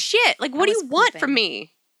taking a pooping. shit. Like, I what do you was want pooping. from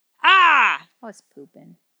me? Ah! I was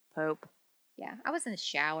pooping. Pope. Yeah, I was in the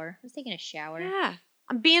shower. I was taking a shower. Yeah.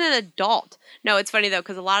 I'm being an adult. No, it's funny, though,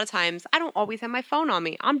 because a lot of times I don't always have my phone on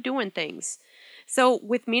me. I'm doing things. So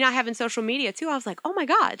with me not having social media, too, I was like, oh, my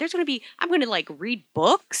God, I'm going to, like, read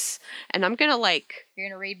books. And I'm going to, like, You're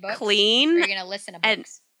gonna read books. Or clean. you're gonna listen to and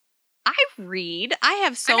books. I read. I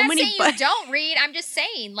have so I'm not many saying books. you don't read. I'm just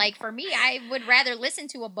saying, like for me, I would rather listen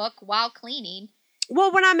to a book while cleaning.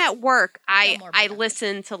 Well, when I'm at work, I feel I more I productive.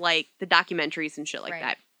 listen to like the documentaries and shit like Right.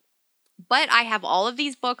 that. But I have all of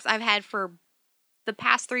these books I've had for the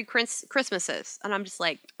past 3 Christmases, and I'm just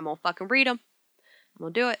like, I'm gonna fucking read them. I'm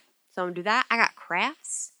gonna do it. So I'm gonna do that. I got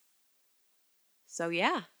crafts. So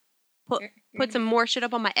yeah, You're put some more shit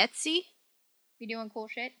up on my Etsy. You doing cool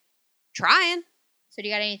shit. Trying. So do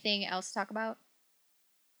you got anything else to talk about?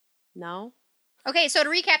 No. Okay, so to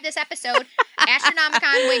recap this episode,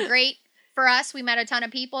 Astronomicon went great for us. We met a ton of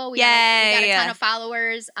people. We got a Yay. ton of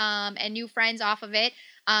followers and new friends off of it.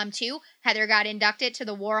 Too, Heather got inducted to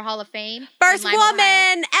the War Hall of Fame. in First Lima, Ohio.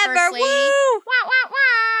 woman ever. First lady. Woo! Wah, wah,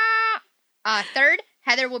 wah. Third,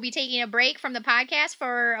 Heather will be taking a break from the podcast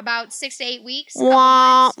for about 6 to 8 weeks. couple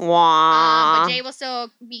Wah months. wah. But Jay will still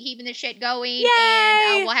be keeping the shit going. Yay!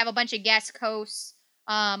 And we'll have a bunch of guest hosts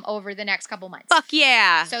over the next couple months. Fuck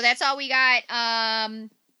yeah. So that's all we got.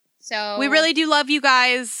 So We really do love you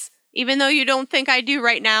guys. Even though you don't think I do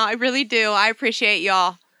right now, I really do. I appreciate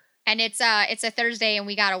y'all. And it's a Thursday and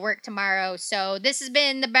we got to work tomorrow. So this has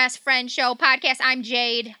been the Best Friend Show podcast. I'm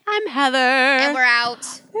Jade. I'm Heather. And we're out.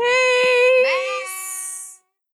 Hey. Bye.